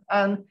the 7th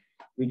n,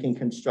 we can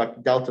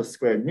construct delta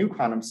squared new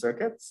quantum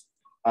circuits.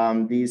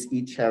 These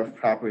each have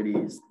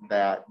properties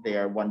that they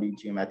are 1D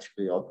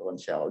geometrically local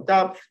and shallow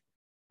depth.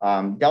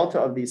 Delta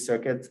of these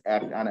circuits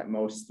act on at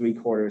most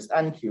 3/4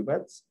 n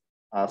qubits.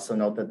 So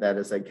note that that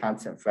is a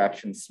constant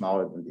fraction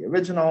smaller than the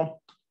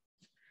original.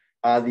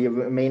 The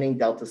remaining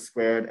delta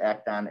squared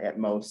act on at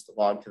most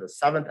log to the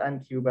 7th n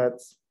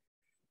qubits.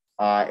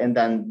 And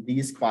then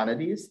these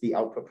quantities, the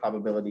output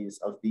probabilities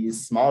of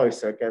these smaller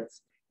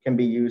circuits, can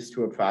be used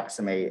to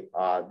approximate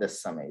this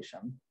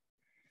summation.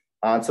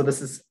 So this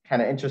is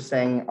kind of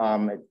interesting.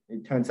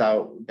 It turns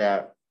out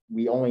that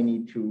we only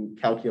need to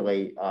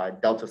calculate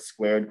delta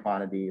squared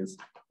quantities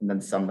and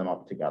then sum them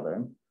up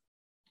together.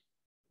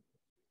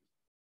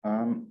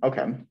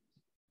 Okay.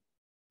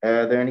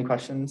 Are there any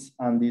questions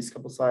on these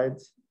couple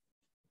slides?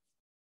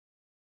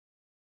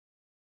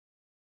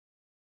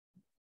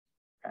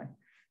 Okay.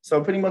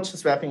 So pretty much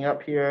just wrapping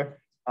up here.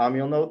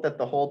 You'll note that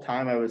the whole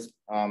time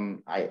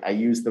I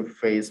used the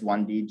phrase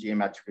 1D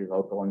geometrically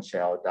local and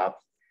shallow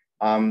depth.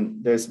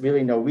 There's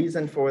really no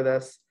reason for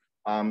this.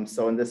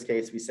 So in this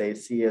case, we say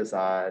C is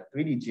a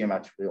 3D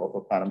geometrically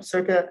local quantum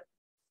circuit.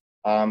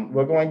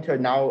 We're going to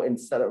now,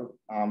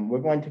 we're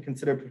going to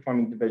consider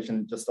performing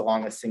division just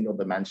along a single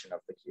dimension of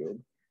the cube.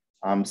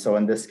 So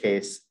in this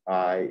case,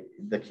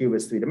 the cube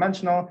is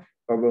 3-dimensional,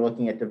 but we're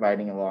looking at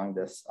dividing along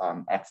this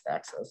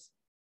x-axis.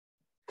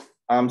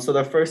 So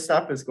the first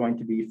step is going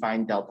to be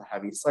find delta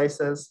heavy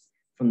slices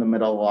from the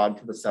middle log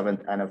to the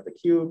 7th end of the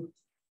cube.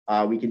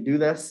 We can do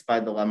this by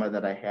the lemma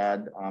that I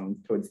had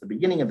towards the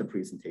beginning of the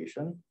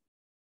presentation.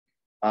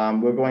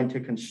 We're going to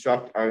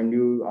construct our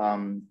new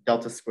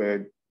delta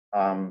squared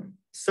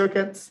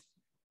circuits.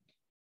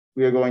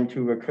 We are going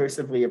to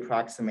recursively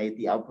approximate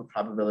the output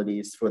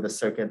probabilities for the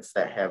circuits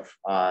that have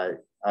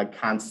a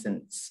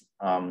constant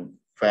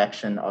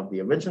fraction of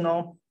the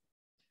original.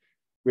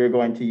 We're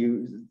going to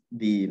use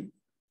the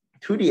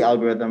 2D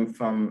algorithm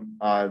from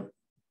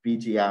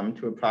BGM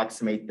to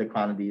approximate the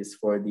quantities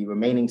for the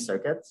remaining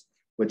circuits,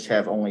 which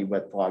have only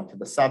width log to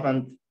the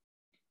 7th.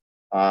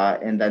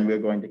 And then we're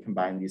going to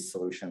combine these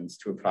solutions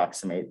to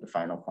approximate the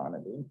final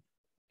quantity.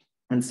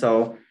 And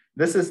so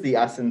this is the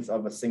essence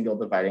of a single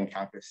divide and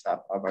conquer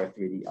step of our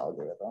 3D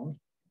algorithm.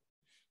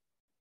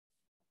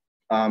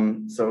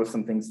 So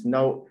some things to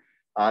note.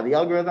 The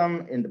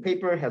algorithm in the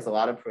paper has a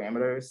lot of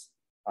parameters,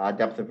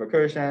 depth of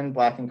recursion,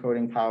 block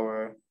encoding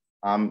power,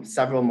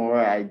 several more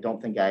I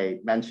don't think I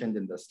mentioned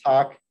in this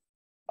talk.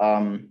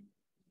 And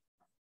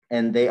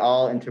they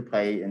all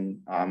interplay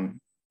in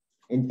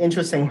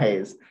interesting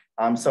ways.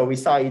 So we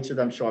saw each of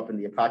them show up in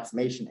the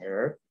approximation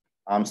error.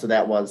 So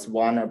that was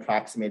 1,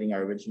 approximating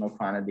our original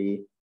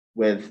quantity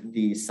with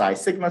the psi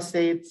sigma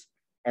states,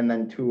 and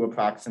then 2,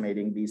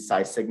 approximating these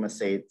psi sigma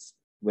states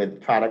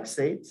with product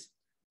states.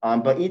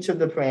 But each of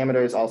the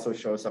parameters also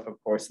shows up, of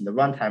course, in the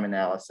runtime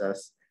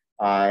analysis,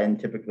 and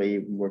typically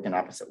work in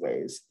opposite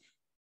ways.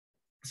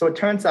 So it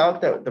turns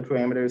out that the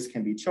parameters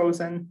can be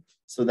chosen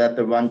so that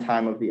the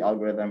runtime of the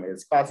algorithm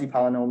is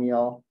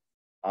quasi-polynomial,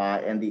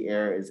 and the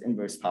error is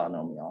inverse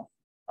polynomial.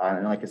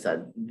 And like I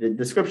said, the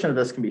description of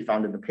this can be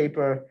found in the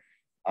paper.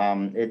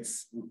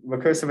 It's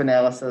recursive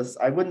analysis.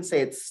 I wouldn't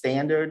say it's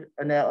standard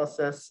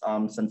analysis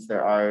since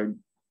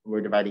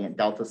we're dividing at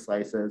delta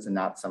slices and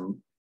not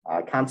some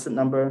constant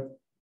number.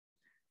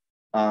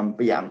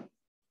 But yeah.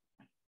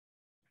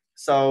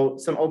 So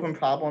some open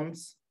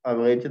problems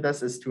related to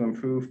this is to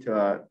improve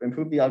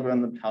the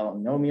algorithm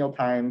polynomial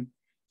time.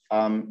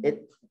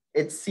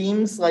 It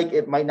seems like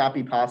it might not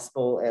be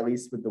possible, at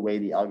least with the way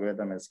the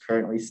algorithm is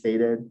currently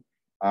stated.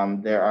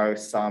 There are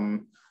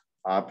some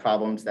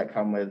problems that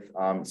come with,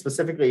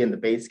 specifically in the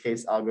base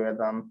case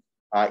algorithm,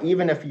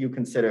 even if you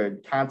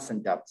considered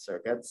constant depth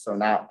circuits, so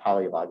not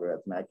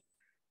polylogarithmic,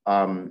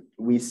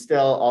 we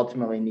still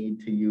ultimately need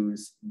to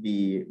use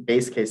the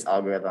base case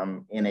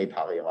algorithm in a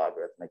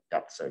polylogarithmic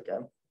depth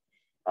circuit.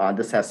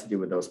 This has to do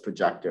with those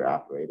projector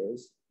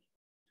operators.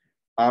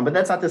 But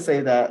that's not to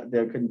say that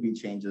there couldn't be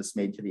changes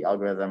made to the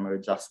algorithm or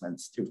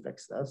adjustments to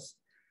fix this.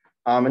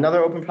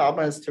 Another open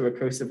problem is to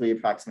recursively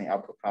approximate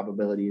output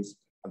probabilities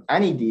of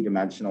any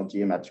d-dimensional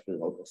geometrically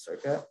local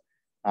circuit.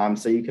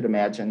 So you could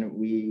imagine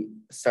we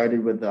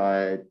started with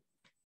a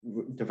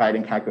divide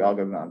and conquer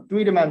algorithm on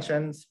 3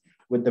 dimensions,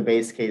 with the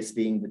base case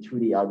being the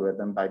 2D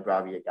algorithm by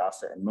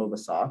Braviagasa and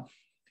Movasaw.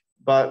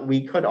 But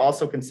we could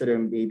also consider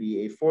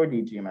maybe a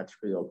 4D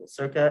geometrically local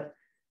circuit,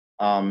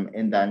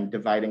 and then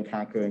divide and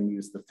conquer and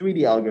use the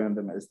 3D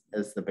algorithm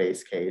as the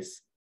base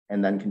case,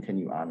 and then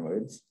continue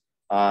onwards.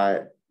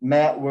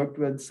 Matt worked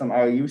with some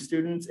RU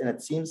students, and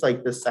it seems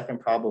like this second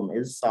problem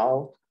is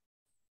solved.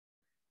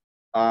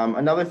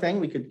 Another thing,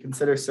 we could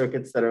consider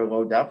circuits that are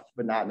low depth,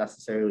 but not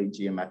necessarily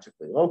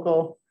geometrically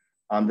local.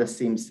 This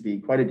seems to be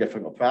quite a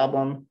difficult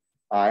problem.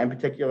 In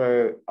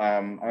particular,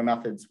 our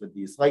methods with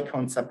these light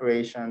cone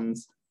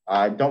separations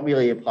don't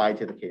really apply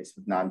to the case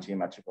with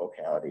non-geometric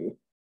locality.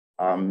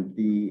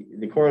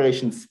 The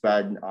correlations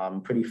spread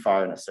pretty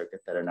far in a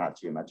circuit that are not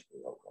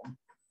geometrically local.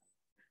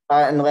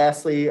 And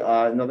lastly,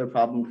 another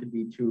problem could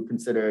be to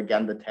consider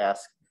again the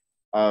task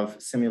of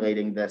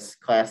simulating this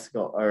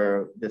classical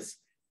or this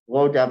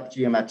low depth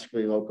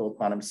geometrically local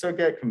quantum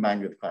circuit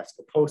combined with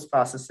classical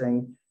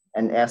post-processing,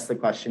 and ask the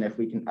question if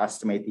we can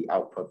estimate the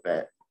output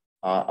bit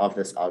of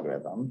this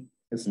algorithm.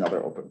 Is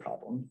another open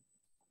problem.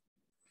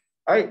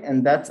 All right,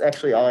 and that's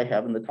actually all I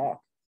have in the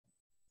talk.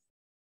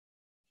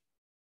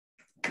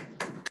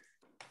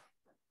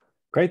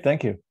 Great,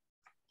 thank you.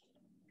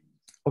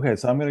 Okay,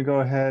 so I'm going to go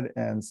ahead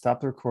and stop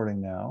the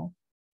recording now.